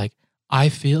much, and I was like, I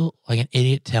feel like an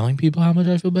idiot telling people how much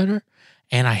I feel better,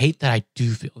 and I hate that I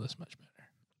do feel this much better.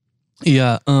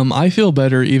 Yeah. I feel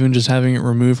better even just having it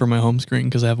removed from my home screen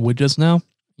because I have widgets now.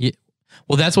 Yeah,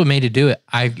 well, that's what made it do it.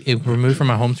 It removed from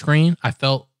my home screen. I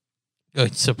felt a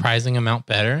surprising amount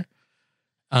better.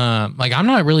 Like, I'm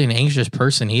not really an anxious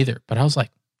person either, but I was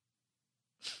like,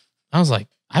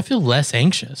 I feel less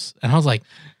anxious, and I was like,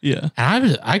 Yeah.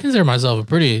 and I consider myself a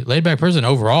pretty laid back person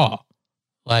overall.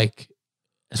 Like,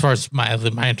 as far as my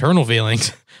internal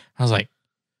feelings, I was like,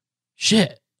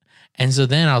 shit. And so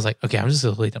then I was like, okay, I'm just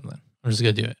gonna delete them then. I'm just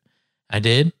gonna do it. I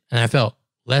did, and I felt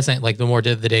less like the more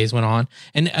the days went on.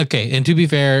 And okay, and to be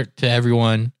fair to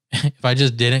everyone, if I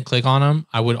just didn't click on them,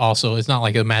 I would also. It's not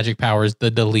like a magic power is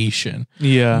the deletion,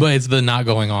 Yeah. but it's the not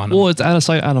going on. Well, it's out of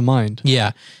sight, out of mind.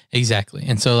 Yeah, exactly.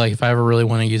 And so like if I ever really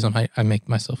want to use them, I make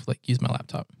myself like use my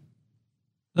laptop.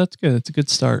 That's good. It's a good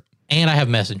start. And I have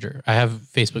Messenger. I have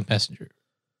Facebook Messenger.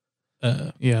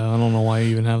 Yeah. I don't know why you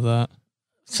even have that.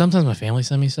 Sometimes my family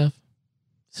send me stuff,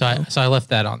 so I left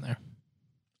that on there.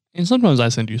 And sometimes I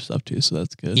send you stuff too, so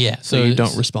that's good. Yeah, So so you it's-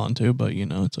 don't respond to, but you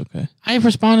know, it's okay. I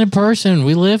respond in person.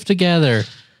 We live together.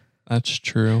 That's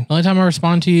true. The only time I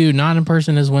respond to you not in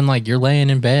person is when like you're laying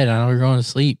in bed and I know you're going to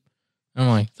sleep. I'm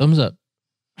like, thumbs up.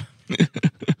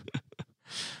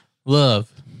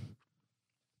 Love.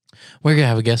 We're gonna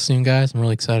have a guest soon, guys. I'm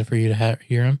really excited for you to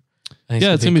hear him.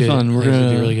 Yeah, it's gonna be fun. We're gonna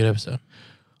be a really good episode.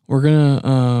 We're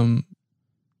gonna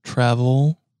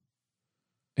travel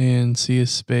and see a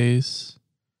space.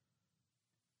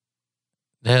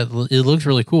 That it looks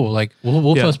really cool. Like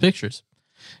we'll Yeah. post pictures.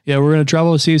 Yeah, we're gonna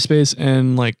travel to see a space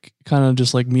and like kind of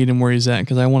just like meet him where he's at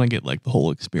because I want to get like the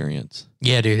whole experience.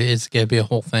 Yeah, dude, it's gonna be a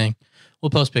whole thing. We'll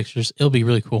post pictures. It'll be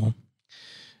really cool.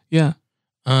 Yeah.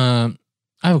 I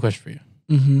have a question for you.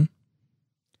 Mm-hmm.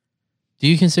 Do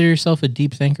you consider yourself a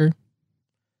deep thinker?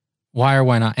 Why or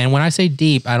why not? And when I say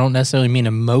deep, I don't necessarily mean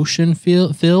emotion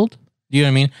filled. Do you know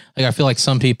what I mean? Like I feel like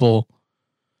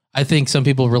I think some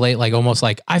people relate like almost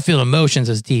like I feel emotions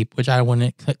as deep, which I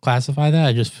wouldn't classify that.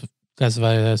 I just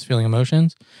classify it as feeling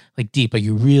emotions. Like deep, like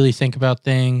you really think about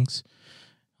things.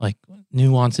 Like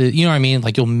nuances. You know what I mean?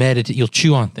 Like you'll meditate, you'll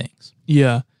chew on things.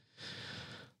 Yeah.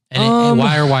 And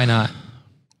why or why not?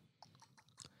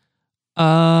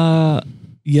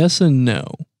 Yes and no.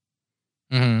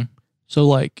 Mm-hmm. So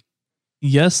like,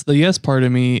 yes, the yes part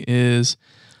of me is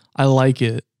I like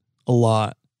it a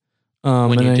lot.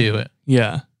 When you do it.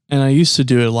 Yeah. And I used to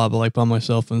do it a lot, but like by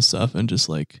myself and stuff, and just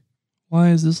like, why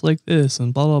is this like this?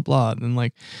 And blah, blah, blah. And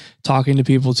like talking to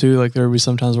people too. Like there would be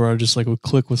sometimes where I just like would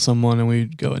click with someone and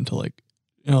we'd go into like,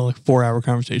 you know, like 4-hour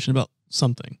conversation about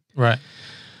something. Right.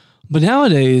 But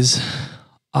nowadays,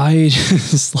 I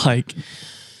just like,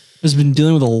 has been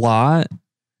dealing with a lot.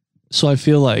 So I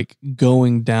feel like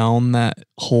going down that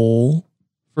hole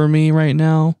for me right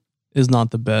now is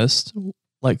not the best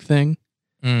like thing.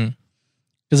 Mm.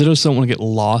 Because I just don't want to get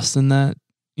lost in that,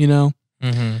 you know?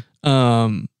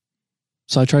 Mm-hmm.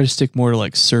 So I try to stick more to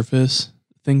like surface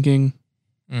thinking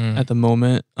at the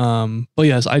moment. But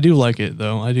yes, I do like it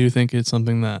though. I do think it's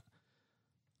something that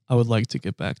I would like to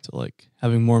get back to, like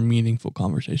having more meaningful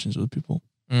conversations with people.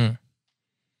 Mm.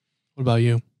 What about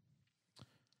you?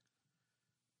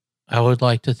 I would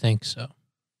like to think so.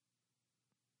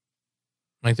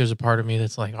 Like there's a part of me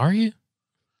that's like, are you?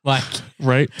 Like,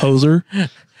 right? Poser?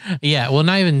 yeah. Well,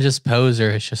 not even just poser.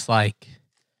 It's just like,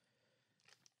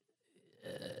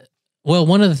 well,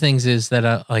 one of the things is that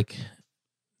I like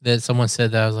that someone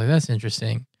said that I was like, that's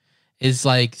interesting. Is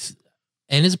like,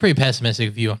 and it's a pretty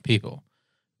pessimistic view on people.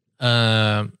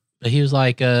 But he was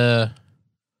like,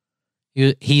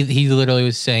 he literally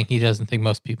was saying he doesn't think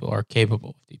most people are capable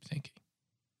of deep thinking.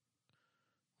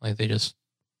 Like they just,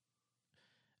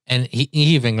 and he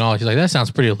even acknowledged, he's like, that sounds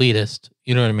pretty elitist.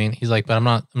 You know what I mean? He's like, but I'm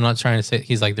not trying to say,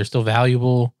 he's like, they're still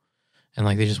valuable and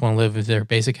like, they just want to live their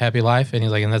basic happy life. And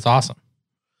he's like, and that's awesome.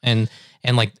 And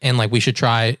like we should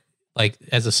try, like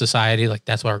as a society, like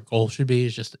that's what our goal should be,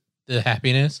 is just the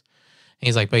happiness. And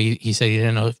he's like, but he said he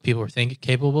didn't know if people were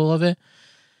capable of it.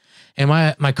 And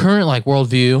my current like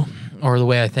worldview or the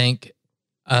way I think,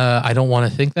 I don't want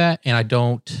to think that. And I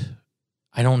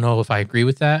don't know if I agree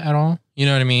with that at all. You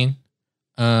know what I mean?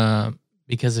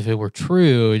 Because if it were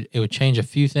true, it would change a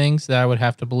few things that I would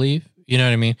have to believe. You know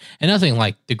what I mean? And nothing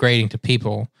like degrading to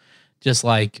people, just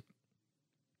like,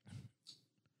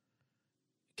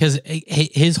 because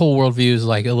his whole worldview is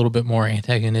like a little bit more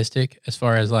antagonistic as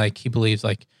far as like he believes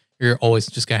like you're always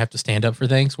just gonna have to stand up for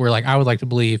things. Where like I would like to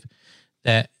believe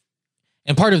that,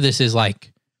 and part of this is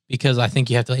like because I think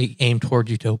you have to aim toward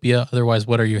utopia. Otherwise,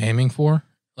 what are you aiming for?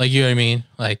 Like, you know what I mean?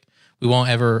 Like we won't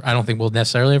ever. I don't think we'll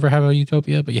necessarily ever have a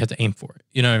utopia, but you have to aim for it.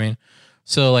 You know what I mean?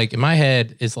 So like in my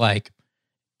head, it's like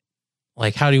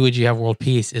how would you have world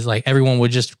peace? Is like everyone would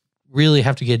just really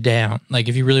have to get down. Like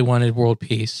if you really wanted world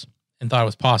peace and thought it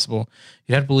was possible,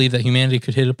 you'd have to believe that humanity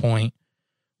could hit a point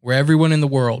where everyone in the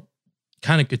world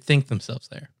kind of could think themselves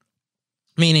there.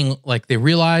 Meaning, like, they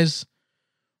realize,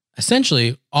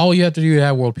 essentially, all you have to do to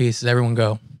have world peace is everyone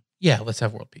go, yeah, let's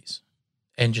have world peace.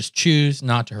 And just choose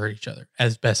not to hurt each other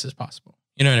as best as possible.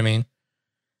 You know what I mean?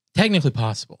 Technically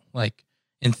possible, like,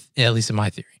 at least in my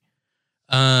theory.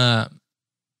 I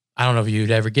don't know if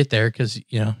you'd ever get there because,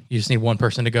 you know, you just need one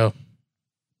person to go,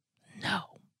 no.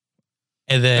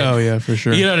 And then, oh yeah, for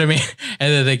sure. You know what I mean?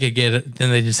 And then they could get it.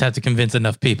 Then they just have to convince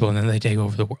enough people, and then they take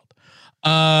over the world.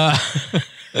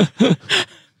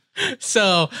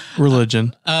 So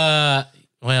religion.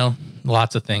 Well,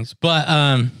 lots of things, but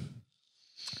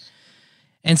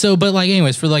and so, but like,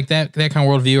 anyways, for like that kind of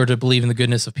worldview, or to believe in the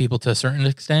goodness of people to a certain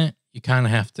extent, you kind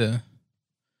of have to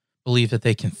believe that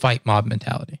they can fight mob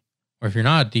mentality. Or if you're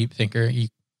not a deep thinker, you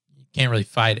can't really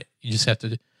fight it. You just have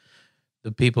to.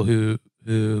 The people who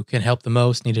can help the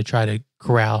most need to try to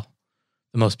corral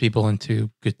the most people into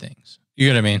good things. You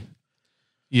know what I mean?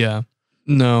 Yeah.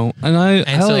 No.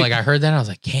 And so like I heard that, I was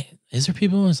like, is there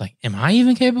people who's like, am I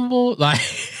even capable? Like,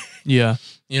 yeah.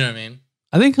 You know what I mean?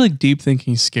 I think like deep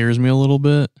thinking scares me a little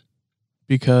bit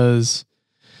because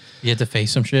you have to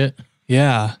face some shit.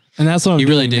 Yeah. And that's what I'm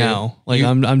really doing do. now. Like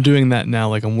I'm doing that now.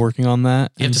 Like I'm working on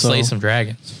that. You have to slay some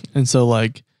dragons. And so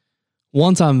like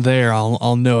once I'm there,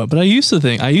 I'll know it. But I used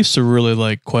to really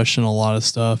like question a lot of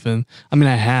stuff. And I mean,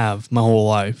 I have my whole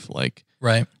life, like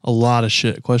right.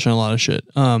 Question a lot of shit.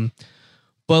 But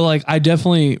like, I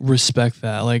definitely respect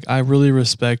that. Like, I really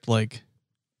respect like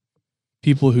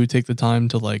people who take the time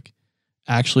to like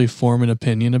actually form an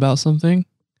opinion about something.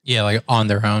 Yeah. Like on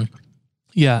their own.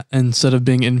 Yeah. Instead of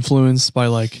being influenced by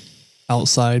like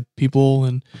outside people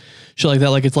and shit like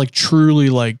that. Like, it's like truly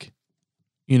like,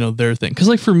 you know, their thing. Cause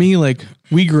like for me, like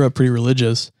we grew up pretty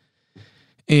religious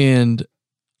and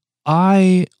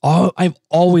I've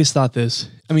always thought this.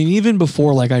 I mean, even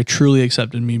before like I truly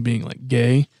accepted me being like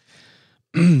gay,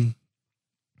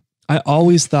 I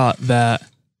always thought that,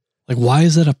 like, why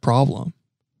is that a problem?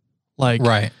 Like,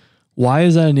 Right. why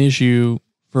is that an issue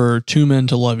for two men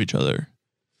to love each other?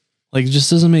 Like, it just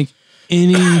doesn't make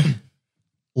any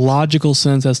logical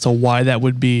sense as to why that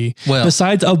would be. Well,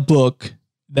 Besides a book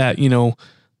that,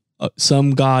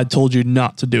 some God told you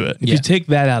not to do it. If Yeah. you take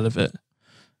that out of it.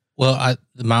 well,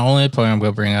 my only point I'm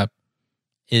going to bring up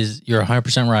is you're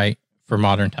 100% right for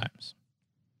modern times.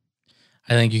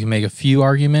 I think you can make a few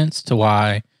arguments to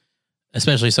why,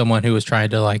 especially someone who was trying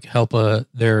to like help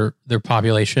their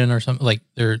population or something like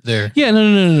their Yeah,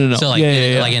 no. So like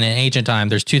like in an ancient time,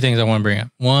 there's two things I want to bring up.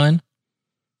 One,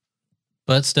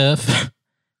 butt stuff.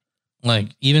 Like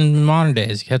even in modern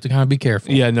days, you have to kind of be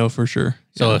careful. Yeah, no, for sure.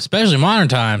 So especially modern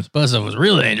times, butt stuff was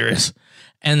really dangerous.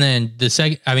 And then the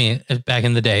second, I mean, back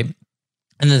in the day, and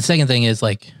then the second thing is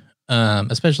like,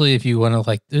 especially if you want to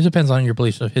like, it depends on your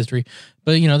beliefs of history,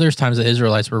 but there's times that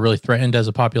Israelites were really threatened as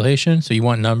a population. So you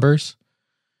want numbers.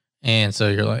 And so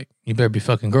you're like, you better be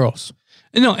fucking girls.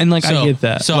 No, and like I get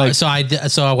that. So like,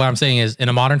 so what I'm saying is, in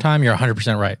a modern time, you're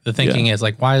 100% right. The thinking is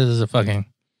like, why does it fucking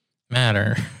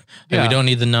matter? Like, we don't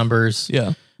need the numbers.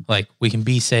 yeah. Like we can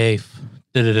be safe.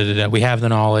 We have the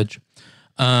knowledge.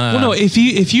 Well, no, if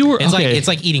you were, it's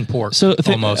like eating pork. so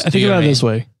almost. I think about it this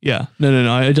way. Yeah,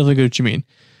 no. I definitely get what you mean.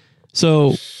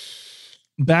 So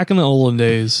back in the olden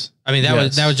days, I mean, that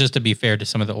was just to be fair to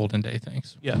some of the olden day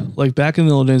things. yeah, like back in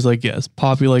the olden days, like yes,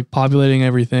 populating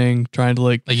everything, trying to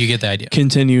like you get the idea.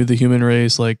 continue the human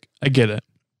race. Like I get it,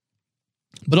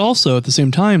 but also at the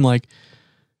same time, like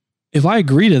if I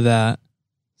agree to that,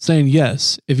 saying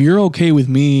yes, if you're okay with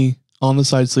me on the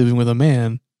side sleeping with a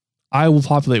man, I will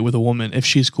populate with a woman if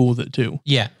she's cool with it too.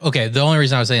 Yeah. Okay. The only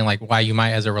reason I was saying like why you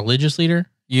might as a religious leader,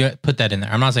 you put that in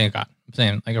there. I'm not saying God. I'm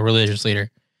saying like a religious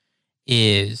leader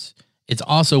is it's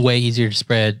also way easier to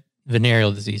spread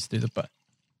venereal disease through the butt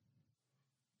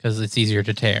because it's easier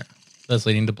to tear, thus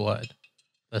leading to blood,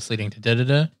 thus leading to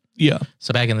da-da-da. Yeah.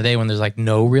 So back in the day when there's like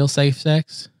no real safe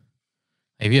sex,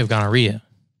 if you have gonorrhea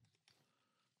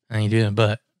and you do it in the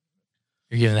butt,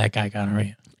 you're giving that guy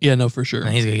gonorrhea. Yeah, no, for sure.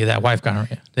 And he's going to get that wife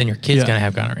gonorrhea. Then your kid's Yeah. going to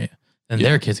have gonorrhea. Then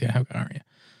their kid's going to have gonorrhea.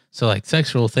 So like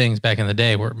sexual things back in the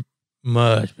day were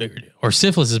much bigger deal. Or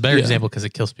syphilis is a better example because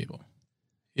it kills people.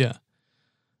 Yeah.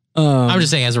 I'm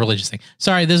just saying as a religious thing.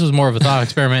 Sorry, this was more of a thought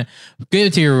experiment.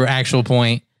 Get to your actual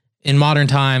point. In modern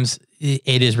times,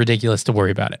 it is ridiculous to worry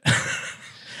about it.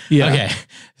 Yeah. Okay.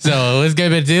 So let's get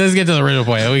to the original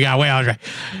point. We got way off track.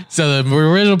 So the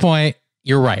original point,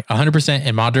 you're right. 100%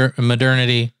 in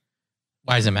modernity.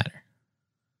 Why does it matter?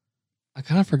 I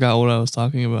kind of forgot what I was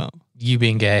talking about. You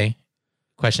being gay,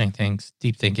 questioning things,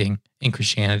 deep thinking in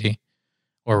Christianity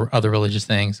or other religious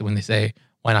things. When they say,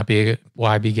 why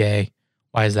be gay?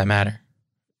 Why does that matter?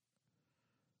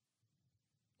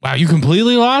 Wow, you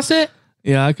completely lost it?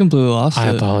 Yeah, I completely lost I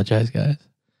it. apologize, guys.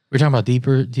 We're talking about deep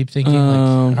thinking. Like,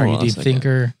 are hold you on a deep second.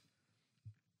 thinker?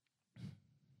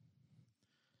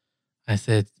 I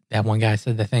said that one guy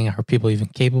said that thing. Are people even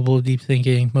capable of deep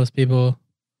thinking? Most people.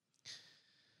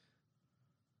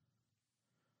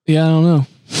 Yeah, I don't know.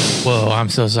 Whoa, I'm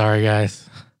so sorry, guys.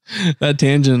 That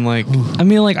tangent, like, I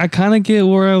mean, like, I kind of get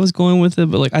where I was going with it,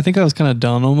 but like, I think I was kind of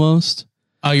done almost.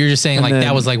 Oh, you're just saying And like that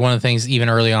then- was like one of the things even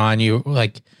early on. You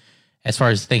like, as far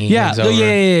as thinking Yeah, things over.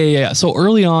 yeah. So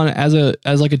early on, as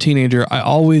like a teenager, I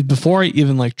always, before I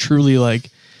even like truly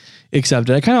like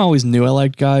accepted, I kind of always knew I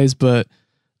liked guys, but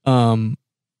I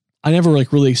never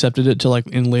like really accepted it till like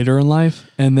later in life,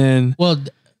 and then Well,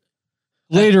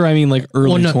 later, I mean like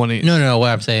early no, 20s. No. What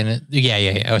I'm saying, yeah.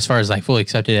 As far as like fully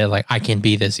accepted it, like I can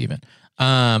be this even.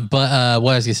 But what I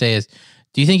was gonna say is,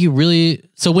 do you think you really?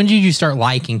 So when did you start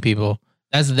liking people?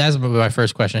 That's my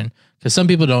first question, because some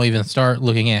people don't even start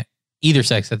looking at either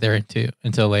sex that they're into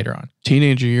until later on.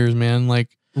 Teenager years, man. Like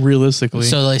realistically,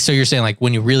 So you're saying like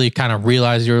when you really kind of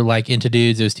realized you're like into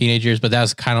dudes, it was teenage years, but that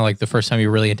was kind of like the first time you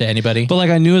were really into anybody. but like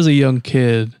I knew as a young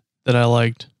kid that I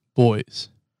liked boys,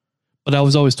 but I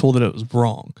was always told that it was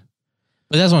wrong.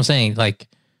 But that's what I'm saying. Like,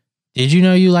 did you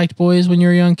know you liked boys when you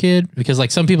were a young kid? Because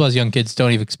like some people as young kids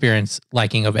don't even experience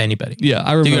liking of anybody. Yeah,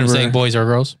 I Do you know remember. what I'm saying? Boys or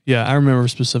girls? Yeah, I remember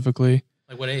specifically.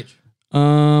 Like what age?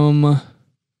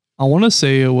 I want to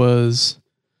say it was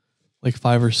like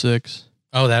 5 or 6.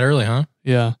 Oh, that early, huh?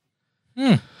 Yeah,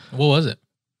 What was it?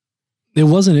 it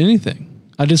wasn't anything.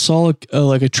 I just saw a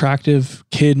like attractive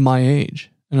kid my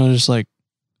age, and I was just like,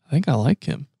 I think I like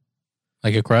him.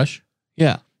 Like a crush?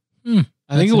 Yeah, Hmm,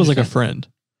 I think that's it was like a interesting. friend.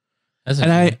 That's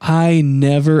And I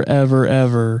never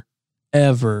ever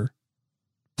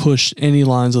pushed any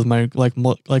lines with my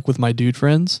like with my dude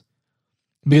friends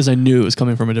because I knew it was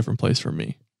coming from a different place from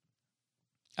me.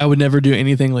 I would never do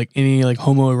anything like any like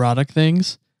homoerotic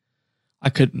things I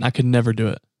could never do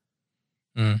it.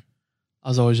 Mm. I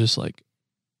was always just like,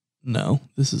 no,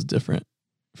 this is different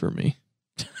for me.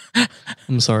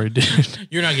 I'm sorry, dude.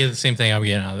 You're not getting the same thing I'm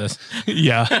getting out of this.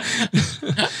 Yeah.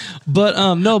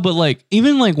 But no, but like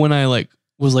even like when I like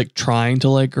was like trying to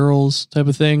like girls type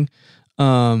of thing,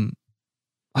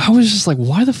 I was just like,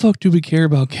 why the fuck do we care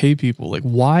about gay people? Like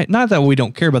why, not that we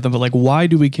don't care about them, but like why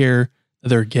do we care that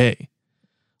they're gay?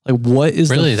 Like what is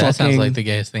Really, the that sounds fucking like the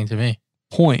gayest thing to me.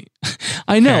 point?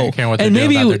 I know. Caring what they're and doing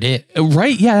maybe about their dick.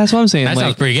 right? Yeah, that's what I'm saying. That Like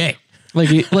sounds pretty gay.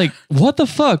 like what the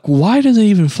fuck? Why does it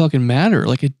even fucking matter?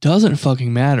 Like it doesn't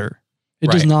fucking matter.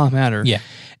 It does Right. not matter. Yeah.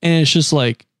 And it's just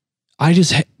like,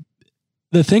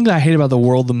 the thing that I hate about the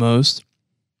world the most,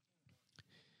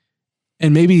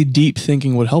 and maybe deep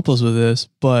thinking would help us with this,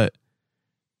 but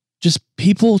just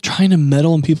people trying to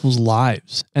meddle in people's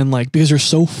lives and like, because they're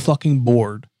so fucking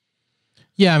bored.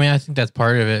 Yeah, I mean, I think that's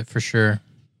part of it for sure.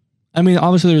 I mean,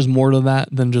 obviously there's more to that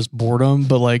than just boredom,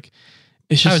 but like,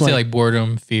 it's I just would say like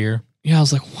boredom, fear, yeah, I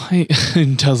was like, why?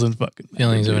 It doesn't fucking matter,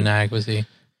 feelings of dude. inadequacy.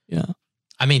 Yeah.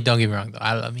 I mean, don't get me wrong though.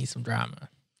 I love me some drama,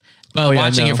 but Oh, yeah,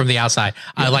 watching no. it from the outside,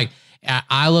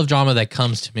 I love drama that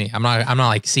comes to me. I'm not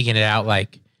like seeking it out.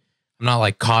 Like I'm not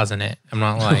like causing it. I'm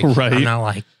not like, Right. I'm not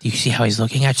like, do you see how he's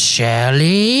looking at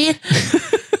Shelly?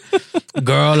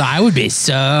 Girl, I would be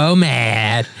so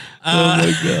mad. Oh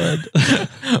my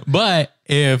God. But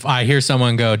if I hear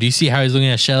someone go, do you see how he's looking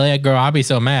at Shelly? Girl, I'll be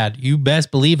so mad. You best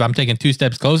believe I'm taking 2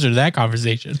 steps closer to that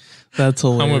conversation. That's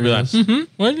hilarious. I'm going to be like,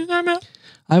 what are you talking about?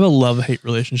 I have a love-hate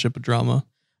relationship with drama.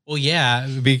 Well, yeah,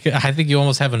 because I think you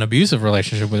almost have an abusive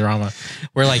relationship with drama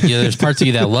where like there's parts of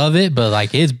you that love it, but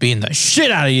like it's beating the shit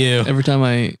out of you. Every time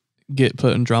I get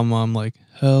put in drama, I'm like,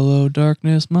 hello,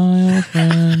 darkness, my old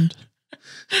friend.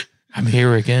 I'm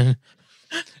here again.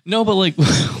 No, but like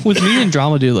with me and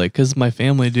drama, dude, like, because my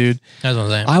family, dude, That's what I'm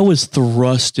saying. I was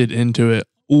thrusted into it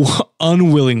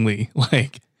unwillingly,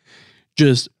 like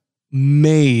just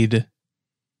made,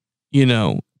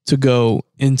 to go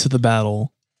into the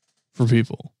battle for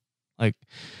people. Like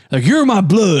you're my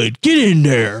blood. Get in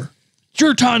there. It's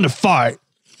your time to fight.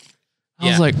 I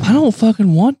was Yeah. like, I don't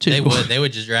fucking want to. They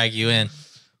would just drag you in.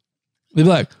 They'd be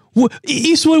like,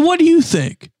 Eastwood, what do you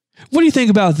think? What do you think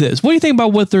about this? What do you think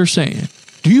about what they're saying?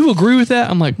 Do you agree with that?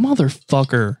 I'm like,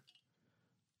 motherfucker.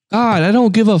 God, I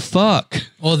don't give a fuck.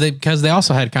 Well, because they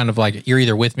also had kind of like you're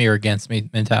either with me or against me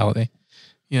mentality.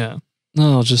 Yeah.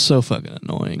 No, it's just so fucking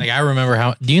annoying. Like I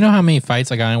remember do you know how many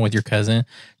fights I got in with your cousin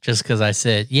just because I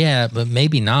said, yeah, but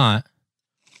maybe not.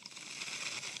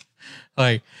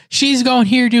 Like she's going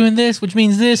here doing this, which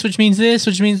means this, which means this,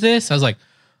 which means this. I was like,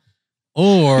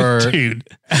 or Dude.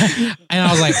 and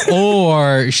I was like,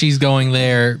 or she's going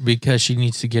there because she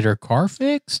needs to get her car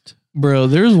fixed. Bro,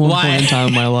 there's one Why? point in time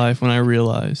in my life when I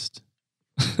realized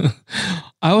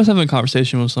I was having a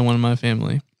conversation with someone in my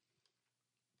family,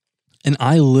 and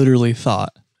I literally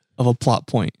thought of a plot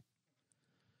point,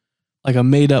 like a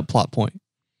made up plot point,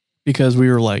 because we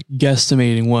were like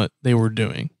guesstimating what they were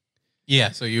doing.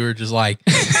 Yeah, so you were just like,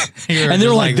 And they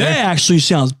were like, that actually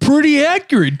sounds pretty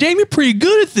accurate. Damn, you're pretty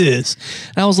good at this.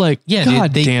 And I was like, yeah,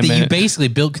 God dude, damn you it. basically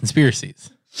built conspiracies.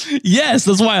 Yes,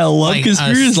 that's why I love Like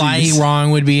conspiracies. a slight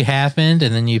wrong would be happened,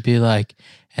 and then you'd be like,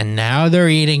 and now they're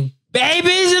eating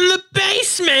babies in the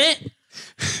basement.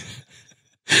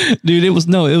 Dude, it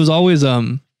was always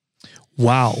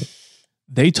wow.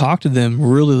 They talk to them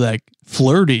really like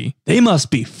flirty. They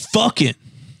must be fucking.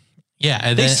 Yeah,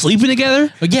 and They then, sleeping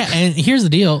together? but yeah, and here's the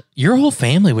deal: your whole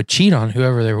family would cheat on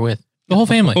whoever they were with. The whole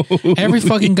family, every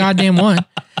fucking goddamn one.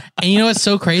 And you know what's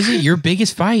so crazy? Your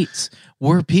biggest fights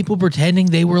were people pretending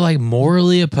they were like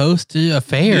morally opposed to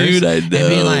affairs. Dude, I And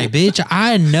being know. like, bitch,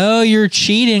 I know you're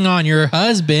cheating on your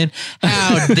husband.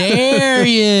 How dare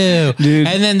you? Dude.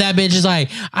 And then that bitch is like,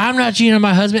 I'm not cheating on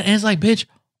my husband. And it's like, bitch,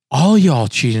 all y'all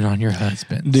cheating on your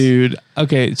husband. Dude,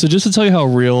 okay, so just to tell you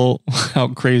how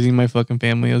crazy my fucking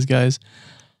family is, guys.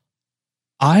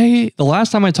 The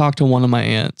last time I talked to one of my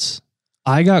aunts,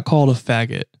 I got called a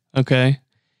faggot, okay?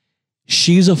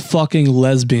 She's a fucking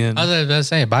lesbian. I was about to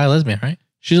say, buy a lesbian, right?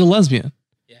 She's a lesbian.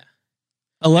 Yeah.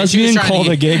 A lesbian trying to called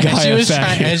a gay and guy she a was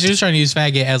faggot. and she was trying to use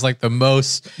faggot as like the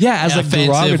most Yeah, as like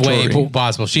offensive way derogatory.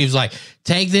 possible. She was like,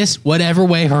 take this whatever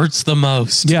way hurts the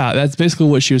most. Yeah, that's basically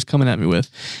what she was coming at me with.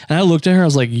 And I looked at her, I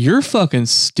was like, you're fucking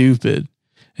stupid.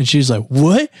 And she's like,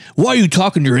 what? Why are you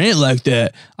talking to your aunt like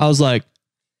that? I was like,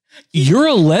 you're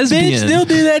a lesbian. Bitch, they'll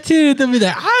do that too. They'll be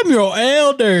like, I'm your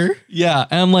elder. Yeah.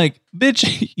 And I'm like,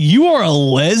 bitch, you are a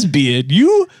lesbian.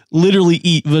 You literally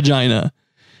eat vagina.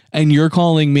 And you're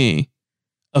calling me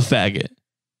a faggot.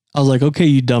 I was like, okay,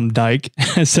 you dumb dyke.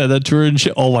 I said that to her and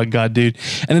shit. Oh my God, dude.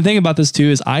 And the thing about this too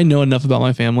is I know enough about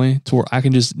my family to where I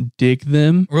can just dick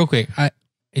them. Real quick, I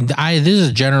this is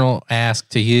a general ask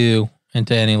to you and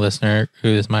to any listener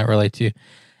who this might relate to.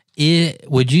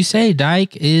 Would you say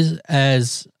dyke is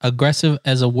as aggressive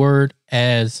as a word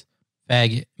as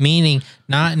faggot? Meaning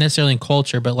not necessarily in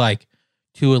culture, but like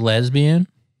to a lesbian?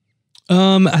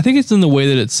 I think it's in the way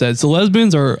that it's said. So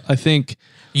lesbians are, I think.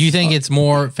 You think it's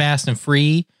more fast and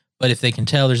free, but if they can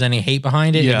tell there's any hate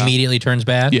behind it, it immediately turns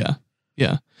bad? Yeah.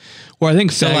 Yeah. Where I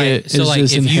think faggot is like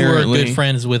just if inherently. you were good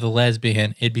friends with a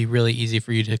lesbian, it'd be really easy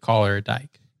for you to call her a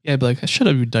dyke. Yeah, I'd be like, shut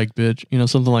up, you dyke bitch. You know,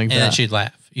 something like that. And then she'd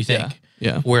laugh, you think?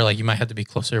 Yeah. Where like you might have to be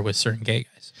closer with certain gay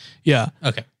guys. Yeah.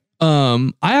 Okay.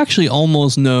 I actually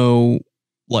almost know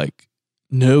like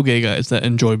no gay guys that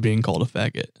enjoy being called a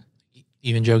faggot.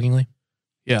 Even jokingly?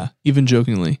 Yeah, even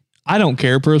jokingly. I don't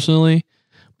care personally,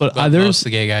 but there's most of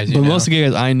the gay guys. Most of the gay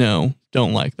guys I know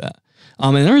don't like that.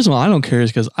 And the reason why I don't care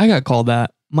is because I got called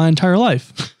that my entire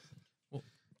life.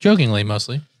 Jokingly,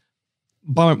 mostly.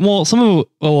 Some of it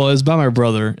was by my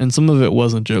brother, and some of it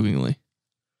wasn't jokingly.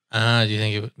 Do you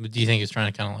think it's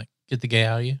trying to kind of like get the gay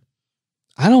out of you?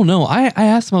 I don't know. I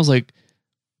asked him. I was like,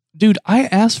 dude, I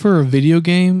asked for a video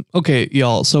game. Okay,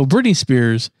 y'all. So Britney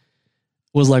Spears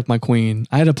was like my queen.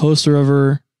 I had a poster of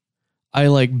her. I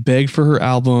like begged for her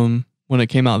album when it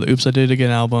came out, the Oops, I Did It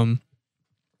Again album.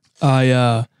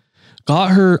 I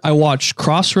got her. I watched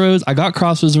Crossroads. I got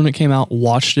Crossroads when it came out,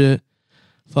 watched it,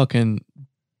 fucking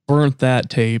burnt that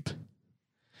tape.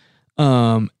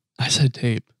 I said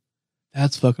tape.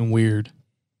 That's fucking weird.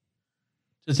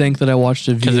 To think that I watched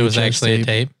a VHS because it was actually a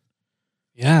tape.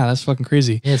 Yeah, that's fucking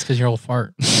crazy. Yeah, it's because you're old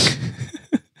fart.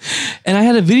 And I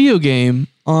had a video game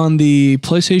on the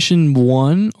PlayStation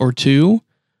 1 or 2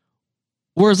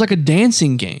 where it's like a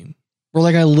dancing game where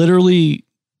like I literally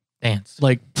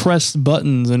like pressed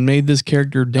buttons and made this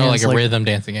character dance. Oh, like a rhythm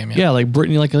dancing game. Yeah, like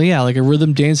Britney, like a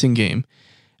rhythm dancing game.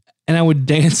 And I would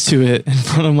dance to it in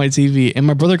front of my TV. And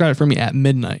my brother got it for me at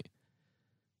midnight.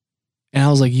 And I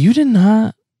was like, you did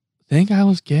not think I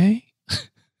was gay?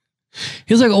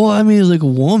 He was like, oh, I mean, it's like a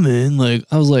woman. Like,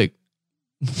 I was like,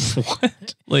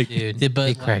 what? Like, dude, but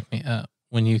it cracked me up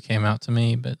when you came out to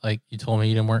me. But like, you told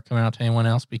me you weren't coming out to anyone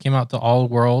else. But you came out to all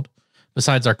the world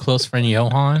besides our close friend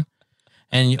Johan.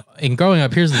 And growing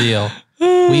up, here's the deal: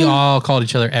 we all called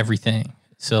each other everything.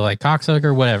 So like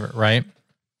cocksucker, whatever, right?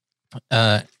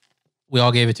 We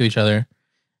all gave it to each other.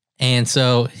 And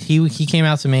so he came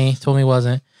out to me, told me he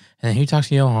wasn't, and then he talks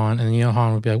to Johan, and then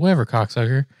Johan would be like, whatever,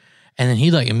 cocksucker. And then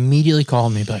he'd like immediately call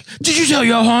me, be like, did you tell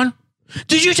Johan?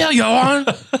 Did you tell Johan?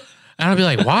 And I'd be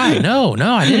like, why? No,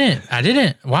 I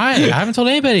didn't. Why? I haven't told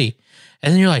anybody.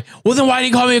 And then you're like, well, then why did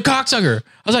he call me a cocksucker?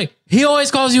 I was like, he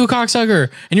always calls you a cocksucker.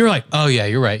 And you were like, oh yeah,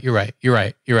 you're right.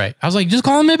 I was like, just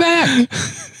call him it back. And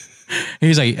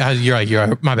he's like, you're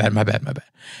right. My bad.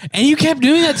 And you kept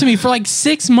doing that to me for like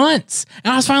 6 months.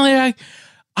 And I was finally like,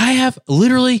 I have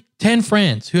literally 10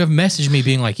 friends who have messaged me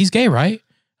being like, he's gay, right?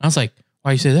 And I was like,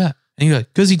 why you say that? And you're like,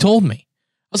 because he told me.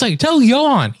 I was like, tell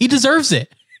Johan, he deserves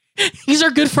it. He's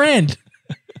our good friend.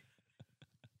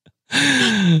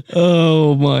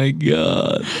 Oh my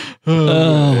God.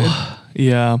 Oh,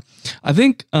 yeah. I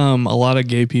think a lot of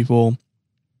gay people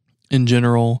in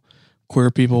general,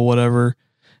 queer people, whatever,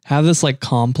 have this like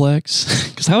complex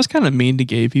because I was kind of mean to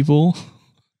gay people.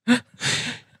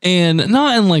 And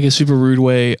not in like a super rude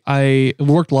way. I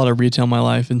worked a lot of retail in my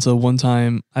life. And so one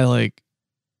time I like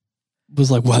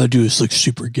was like, wow, that dude is like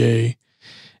super gay.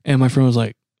 And my friend was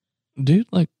like, dude,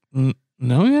 like,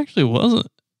 no, he actually wasn't.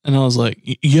 And I was like,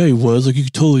 yeah, he was. Like, you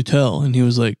could totally tell. And he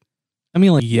was like, I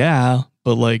mean, like, yeah,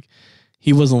 but like,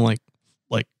 he wasn't like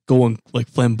going like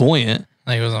flamboyant.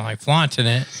 Like, he wasn't like flaunting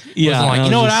it. Yeah. Wasn't like,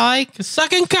 you know what I like?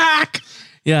 Sucking cock.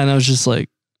 Yeah. And I was just like,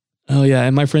 oh yeah.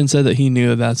 And my friend said that he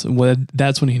knew that's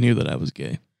when he knew that I was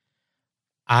gay.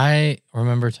 I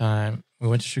remember a time we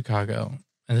went to Chicago,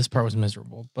 and this part was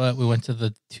miserable, but we went to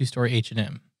the 2-story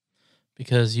H&M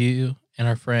because you and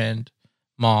our friend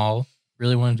Maul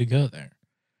really wanted to go there.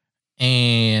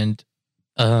 And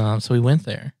so we went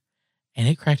there, and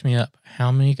it cracked me up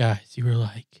how many guys you were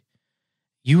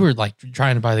like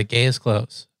trying to buy the gayest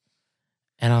clothes.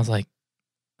 And I was like,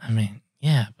 I mean,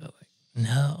 yeah, but like,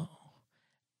 no.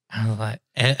 I was like,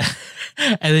 and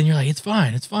then you're like, it's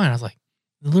fine. I was like,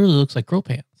 it literally looks like girl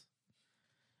pants.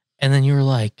 And then you were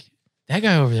like, that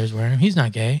guy over there is wearing them. He's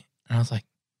not gay. And I was like,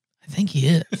 I think he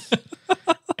is.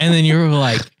 And then you were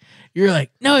like,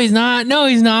 no, he's not.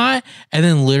 And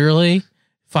then literally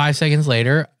 5 seconds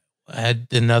later, I had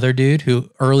another dude who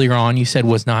earlier on you said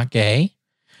was not gay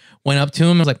went up to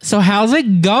him and was like, "So how's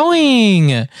it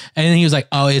going?" And he was like,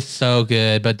 "Oh, it's so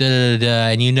good." But and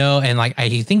and like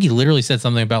I think he literally said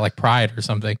something about like pride or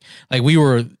something. Like we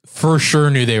were for sure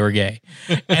knew they were gay,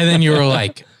 and then you were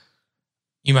like,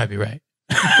 "You might be right."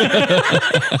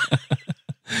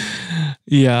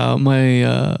 Yeah, my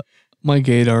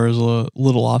gaydar is a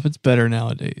little off. It's better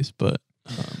nowadays, but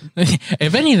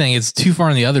if anything, it's too far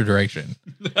in the other direction.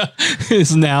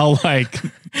 it's now like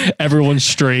everyone's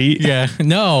straight. Yeah,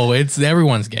 no, it's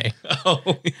everyone's gay. Oh,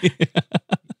 yeah.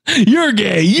 You're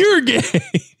gay. You're gay.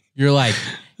 You're like,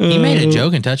 he made a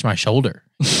joke and touched my shoulder.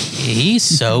 He's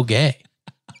so gay.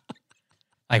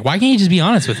 Like, why can't he just be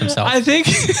honest with himself? I think,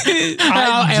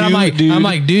 I'm like,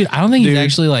 dude, I don't think he's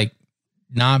actually like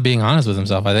not being honest with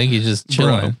himself. I think he's just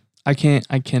chilling. Bro, I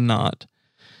cannot.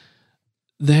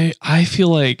 I feel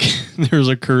like there's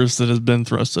a curse that has been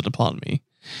thrusted upon me.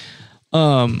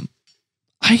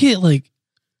 I get like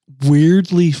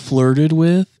weirdly flirted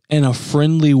with in a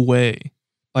friendly way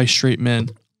by straight men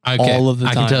all of the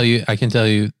time. I can tell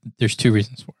you there's two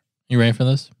reasons for it. You ready for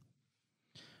this?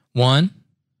 One,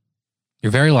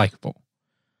 you're very likable.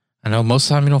 I know most of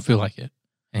the time you don't feel like it.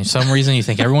 And for some reason you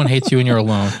think everyone hates you and you're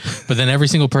alone. But then every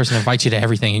single person invites you to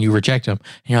everything and you reject them.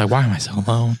 And you're like, why am I so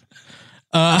alone?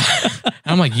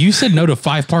 I'm like, you said no to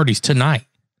 5 parties tonight.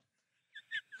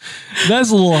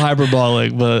 That's a little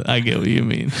hyperbolic, but I get what you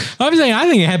mean. I'm saying I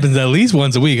think it happens at least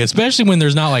once a week, especially when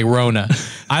there's not like Rona.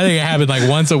 I think it happened like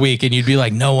once a week and you'd be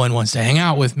like, no one wants to hang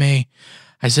out with me.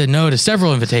 I said no to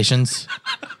several invitations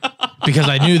because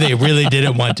I knew they really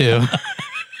didn't want to.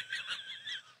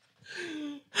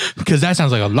 Because that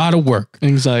sounds like a lot of work.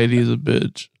 Anxiety is a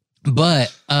bitch.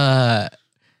 But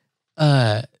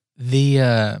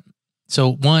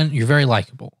so one, you're very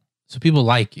likable. So people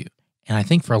like you. And I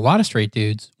think for a lot of straight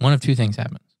dudes, one of two things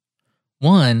happens.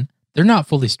 One, they're not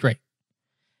fully straight.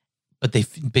 But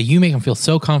you make them feel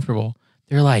so comfortable.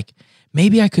 They're like,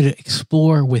 maybe I could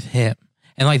explore with him.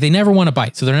 And like they never want to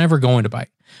bite, so they're never going to bite.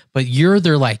 But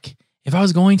they're like, if I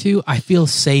was going to, I feel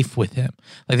safe with him.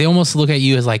 Like they almost look at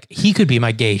you as like, he could be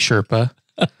my gay Sherpa.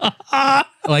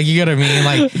 Like, you know what I mean?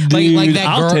 Like, dude, like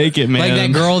that girl, I'll take it, man. Like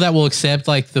that girl that will accept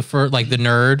like the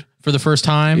nerd for the first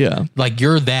time. Yeah. Like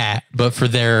you're that, but for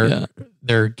their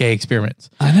gay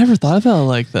experiments. I never thought about it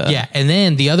like that. Yeah. And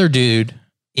then the other dude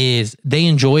is they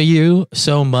enjoy you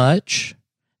so much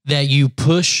that you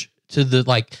push to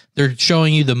they're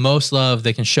showing you the most love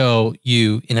they can show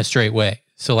you in a straight way.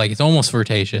 So like, it's almost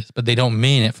flirtatious, but they don't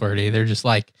mean it flirty. They're just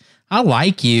like, I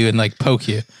like you, and like poke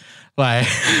you. Like,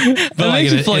 but like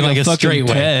in a straight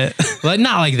way. Like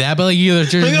not like that, but like you're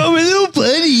just like, oh, my little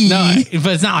buddy. No,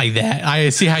 but it's not like that. I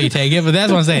see how you take it, but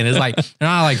that's what I'm saying. It's like they're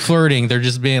not like flirting. They're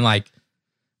just being like,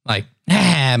 my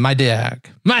dog.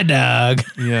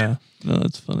 Yeah. No,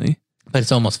 that's funny. But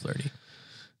it's almost flirty.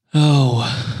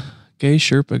 Oh, gay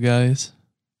Sherpa guys.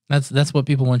 That's what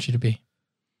people want you to be.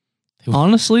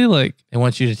 Honestly, like they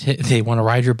want you to they want to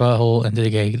ride your butthole and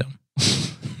gay them.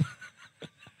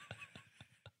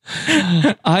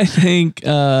 I think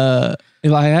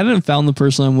if I hadn't found the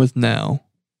person I'm with now,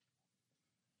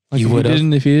 like you would have.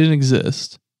 If he didn't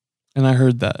exist, and I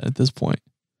heard that at this point,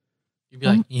 you'd be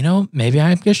like, maybe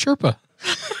I'm a Sherpa.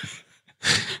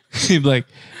 He'd be like,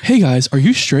 hey guys, are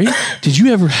you straight? Did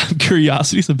you ever have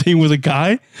curiosities of being with a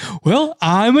guy? Well,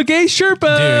 I'm a gay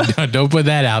Sherpa. Dude, don't put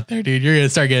that out there, dude. You're gonna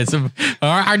start getting some.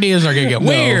 Our ideas are gonna get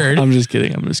weird. I'm just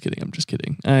kidding.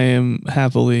 I am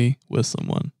happily with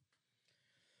someone.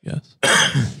 Yes.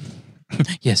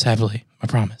 Yes, happily. I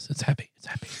promise. It's happy. It's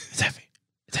happy. It's happy.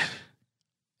 It's happy.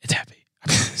 It's happy. I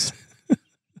promise.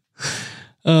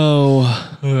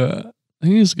 I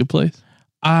think it's a good place.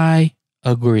 I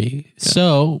agree. Yeah.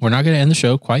 So we're not going to end the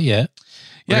show quite yet.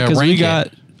 Yeah, because we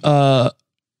got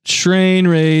strain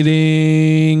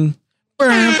rating.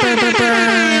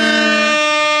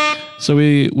 So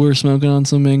we're smoking on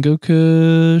some mango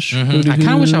kush. Mm-hmm. I kind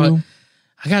of wish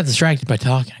I got distracted by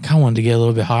talking. I kind of wanted to get a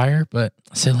little bit higher, but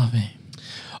still love me.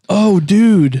 Oh,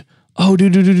 dude.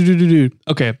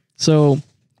 Okay, so a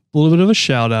little bit of a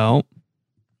shout out.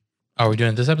 Are we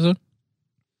doing this episode?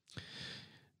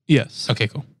 Yes. Okay,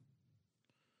 cool.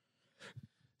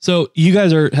 So you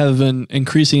guys have been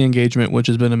increasing engagement, which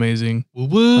has been amazing.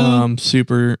 Woo-woo.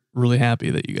 Super, really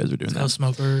happy that you guys are doing that.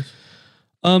 Smokers.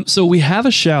 So we have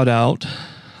a shout out.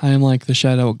 I am like the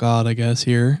shout out god, I guess,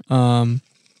 here.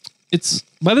 It's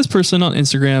by this person on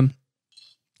Instagram.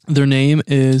 Their name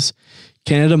is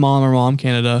Canada Mom or Mom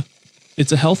Canada.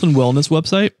 It's a health and wellness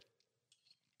website.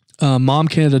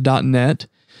 Momcanada.net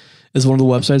is one of the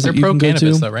websites that you can go to. They're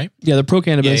pro-cannabis, though, right? Yeah, they're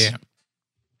pro-cannabis.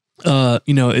 Yeah.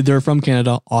 They're from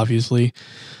Canada, obviously.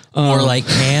 Or like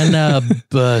Canna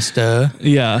Buster.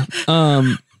 Yeah.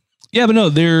 Yeah, but no,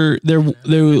 they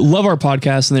love our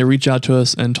podcast and they reach out to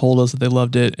us and told us that they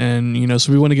loved it. And, you know,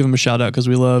 so we want to give them a shout out because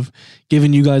we love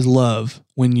giving you guys love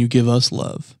when you give us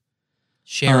love.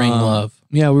 Sharing love.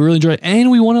 Yeah, we really enjoy it.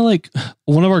 And we want to like,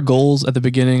 one of our goals at the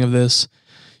beginning of this,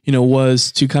 you know,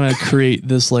 was to kind of create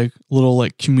this like little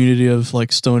like community of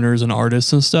like stoners and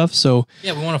artists and stuff. So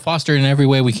Yeah, we want to foster it in every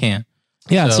way we can.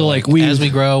 yeah, so like as we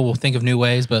grow, we'll think of new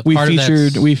ways. But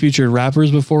we featured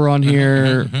rappers before on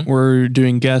here. We're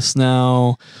doing guests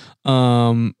now.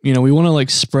 You know, we want to like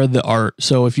spread the art.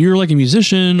 So if you're like a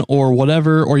musician or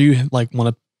whatever, or you like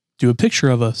want to do a picture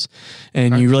of us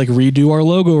and you like redo our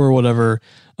logo or whatever,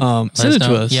 send it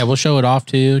to us. Yeah, we'll show it off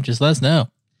too. Just let us know.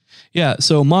 Yeah.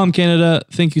 So Mom Canada,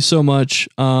 thank you so much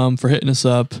for hitting us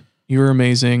up. You were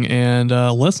amazing. And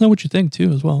let us know what you think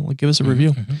too as well. Like give us a review.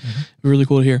 It'd be really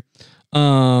cool to hear.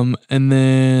 And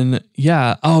then,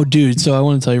 yeah. Oh, dude. So I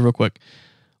want to tell you real quick.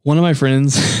 One of my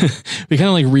friends, we kind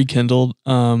of like rekindled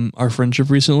our friendship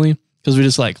recently because we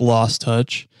just like lost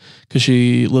touch because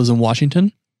she lives in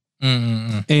Washington.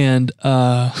 And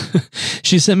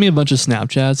she sent me a bunch of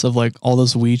Snapchats of like all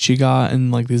this weed she got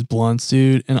and like these blunts,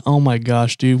 dude. And oh my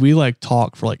gosh, dude, we like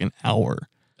talked for like an hour.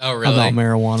 Oh, really? About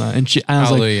marijuana. And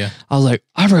I was like,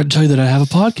 I forgot to tell you that I have a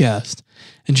podcast.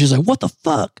 And she's like, what the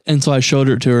fuck? And so I showed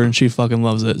it to her and she fucking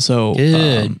loves it. So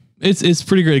it's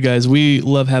pretty great, guys. We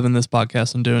love having this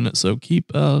podcast and doing it. So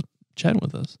keep chatting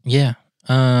with us. Yeah.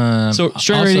 So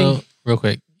straight rating. Real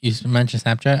quick, you mentioned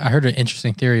Snapchat. I heard an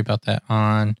interesting theory about that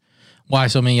on why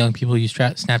so many young people use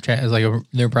Snapchat as like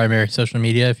their primary social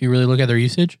media. If you really look at their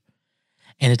usage,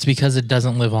 and it's because it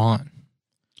doesn't live on.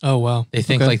 Oh, wow. They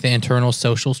think like the internal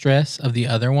social stress of the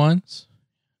other ones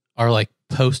are like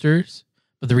posters.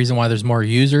 But the reason why there's more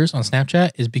users on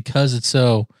Snapchat is because it's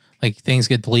so like things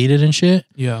get deleted and shit.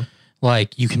 Yeah.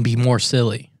 Like you can be more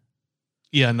silly.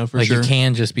 Yeah, no, for like sure. You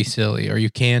can just be silly or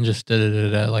you can just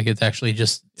like it's actually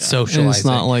just socializing. And it's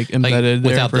not like embedded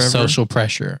like, without there the social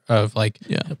pressure of like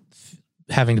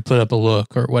having to put up a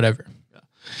look or whatever. Yeah.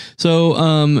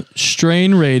 So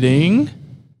strain rating.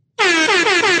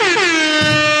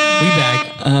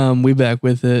 We back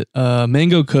with it.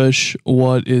 Mango Kush,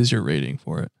 what is your rating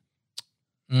for it?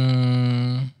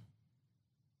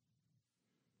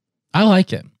 I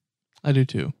like it. I do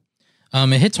too.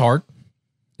 It hits hard.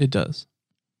 It does.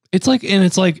 It's like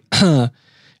it's like a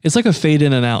fade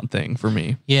in and out thing for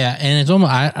me. Yeah, and it's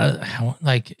almost I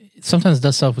like sometimes it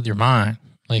does stuff with your mind.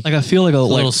 Like I feel like a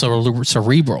little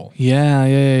cerebral.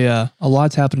 Yeah. A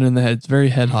lot's happening in the head. It's very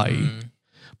head high.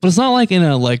 But it's not like in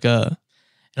a like a.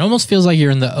 It almost feels like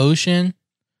you're in the ocean,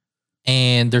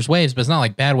 and there's waves, but it's not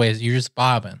like bad waves. You're just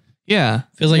bobbing. Yeah,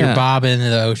 feels like you're bobbing into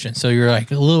the ocean. So you're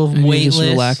like a little weightless, just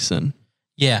relaxing.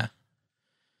 Yeah,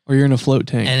 or you're in a float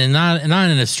tank, and not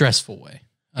in a stressful way.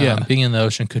 Being in the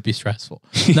ocean could be stressful.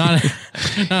 Not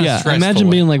yeah. Imagine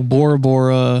being like Bora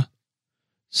Bora,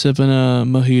 sipping a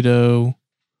mojito.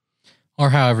 Or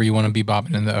however you want to be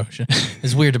bobbing in the ocean.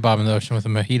 It's weird to bob in the ocean with a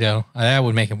mojito. That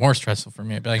would make it more stressful for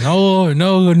me. I'd be like, no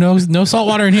salt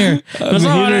water in here. No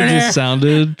salt water in here. Just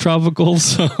sounded tropical,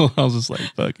 so I was just like,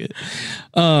 fuck it.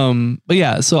 But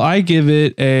yeah, so I give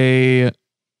it a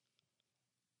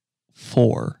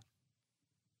 4.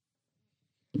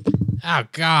 Oh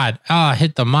God! I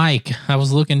hit the mic. I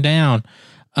was looking down.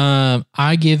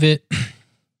 I give it.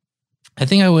 I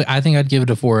think I'd give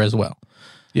it a 4 as well.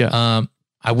 Yeah.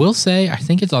 I will say, I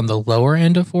think it's on the lower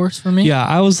end of force for me. Yeah,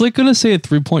 I was like going to say a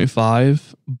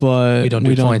 3.5, but we don't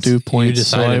do points,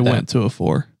 so I went to a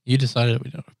 4. You decided we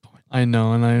don't have points. I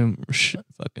know, and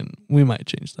we might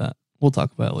change that. We'll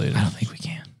talk about it later. I don't think we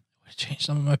can. I changed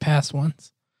some of my past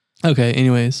ones. Okay,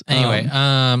 anyways.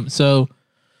 So,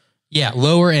 yeah,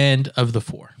 lower end of the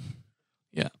 4.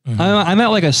 Yeah. I'm at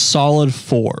like a solid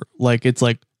 4. Like, it's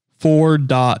like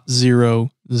 4.00.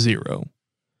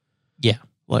 Yeah.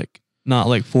 Like, not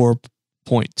like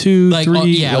 4.2, like, 3.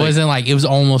 Yeah, it wasn't like, it was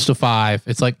almost a 5.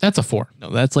 It's like, that's a 4. No,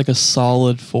 that's like a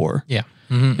solid 4. Yeah.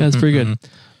 Yeah, that's pretty good.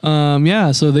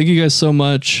 Yeah, so thank you guys so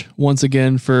much once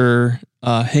again for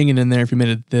hanging in there if you made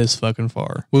it this fucking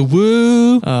far. Woo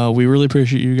woo. We really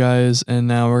appreciate you guys, and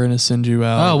now we're going to send you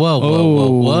out.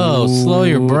 Whoa. Slow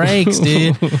your brakes,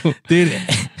 dude. Dude,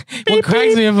 what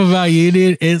cracks me up about you,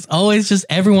 dude, is always just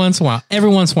every once in a while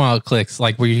it clicks,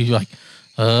 like where you're like,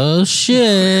 oh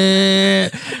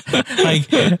shit. like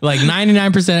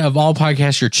 99% of all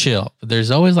podcasts you're chill. But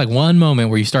there's always like one moment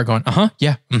where you start going,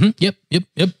 yeah, yep,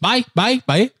 bye.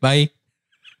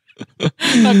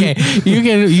 Okay. You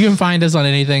can find us on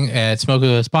anything at Smoke With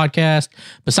Us Podcast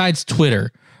besides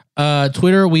Twitter.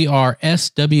 Twitter, we are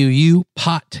SWU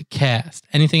Podcast.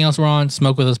 Anything else we're on,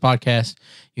 Smoke With Us Podcast.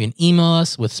 You can email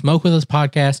us with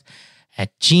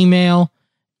smokewithUspodcast@gmail.com.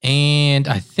 And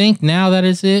I think now that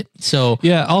is it. So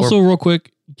yeah, also real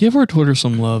quick, give our Twitter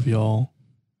some love, y'all.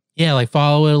 Yeah, like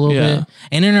follow it a little bit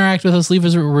and interact with us. Leave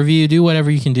us a review. Do whatever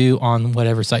you can do on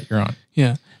whatever site you're on.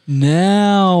 Yeah.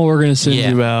 Now we're going to send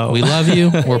you out. We love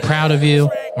you. We're proud of you.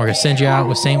 We're going to send you out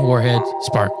with St. Warhead's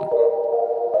Sparkler.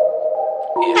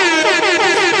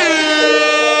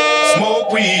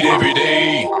 Smoke weed every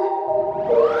day.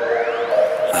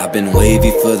 I've been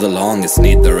wavy for the longest,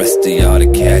 need the rest of y'all to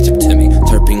catch up to me.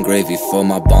 Terpene gravy for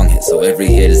my bong hit, so every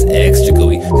hit is extra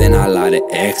gooey. Then I light it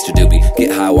extra doobie,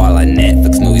 get high while I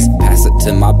Netflix movies. Pass it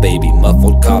to my baby,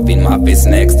 muffled coffee, my face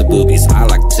next to boobies. I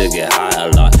like to get high a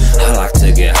lot, I like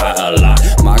to get high a lot.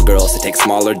 My girls take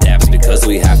smaller dabs because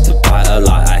we have to buy a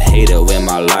lot. I hate it when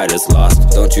my light is lost,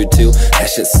 don't you too? That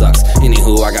shit sucks,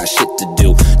 anywho I got shit to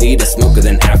do. Need a smoker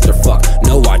then after fuck,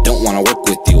 no I don't wanna work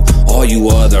with you. All you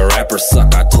other rappers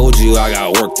suck, I told you I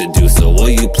got work to do, so will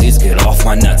you please get off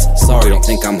my nuts? Sorry, don't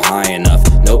think I'm high enough.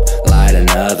 Nope, light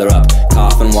another up.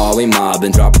 Coughing while we mob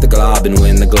and drop the glob, and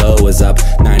when the glow is up,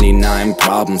 99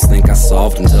 problems think I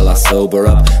solved until I sober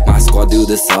up. My squad do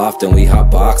this often, we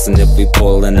hot boxing if we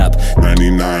pulling up.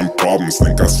 99 problems,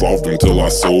 think I solved until I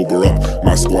sober up.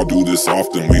 My squad do this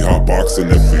often, we hot boxing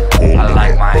if we pull I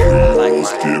like my hair, like my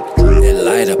skip drip. It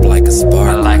light up like a spark.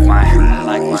 I like my hair,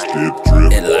 like my Skip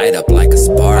drip. It light up like a I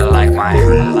spark. like my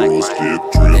hair, like my Skip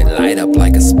drip. It light up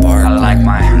like a spark. I like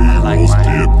my hair, like my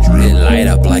Skip drip. It light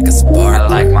up like a I spark.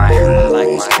 like my hair, like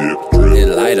my Skip drip. It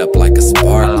light up like a I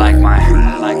spark. like my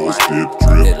hair, like my Skip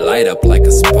drip. It light up like a I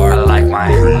spark. like my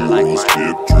hair, like my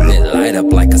Skip drip. It light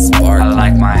up like a I spark.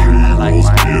 like my hair, like my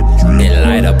Skip drip. It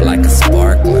light up like a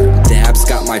spark. Dabs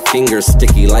got my fingers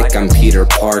sticky like I'm Peter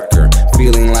Parker.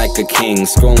 Feeling like a king,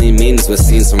 scrolling memes with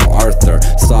scenes from Arthur.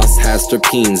 Sauce has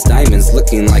terpenes, diamonds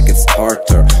looking like it's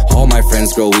tartar. All my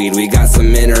friends grow weed, we got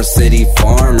some inner city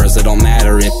farmers. It don't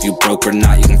matter if you broke or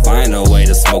not, you can find a way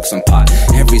to smoke some pot.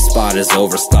 Every spot is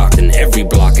overstocked and every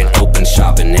block an open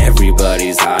shop, and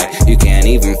everybody's high, you can't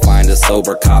even find a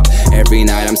sober cop. Every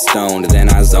night I'm stoned, then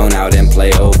I zone out and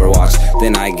play Overwatch.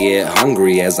 Then I get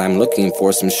hungry as I'm looking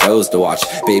for some shows to watch.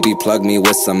 Baby plug me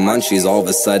with some munchies, all of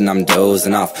a sudden I'm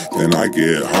dozing off. Then I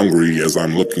get hungry as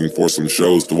I'm looking for some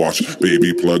shows to watch.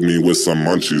 Baby plug me with some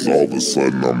munchies, all of a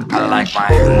sudden I'm I done. like my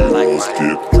hair, like my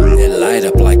Skip drip. It light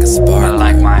up like a I spark.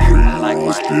 like my hair, like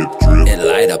my Skip drip. It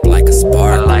light up like a I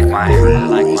spark. like my hair,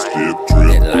 like my Skip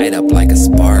drip. It light up like a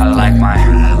spark. I like my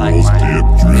hair, like my Skip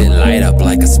drip. It light up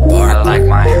like a I spark. like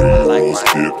my hair, like my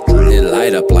Skip drip. It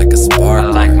light up like a I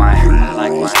spark. like my hair,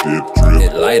 like my Skip drip.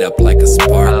 It light up like a I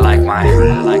spark. like my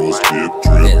hair, like my Skip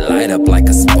drip. It light up like a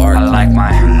I spark. like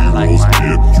my hair, like my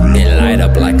Skip drip. It light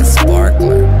up like a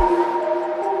sparkler.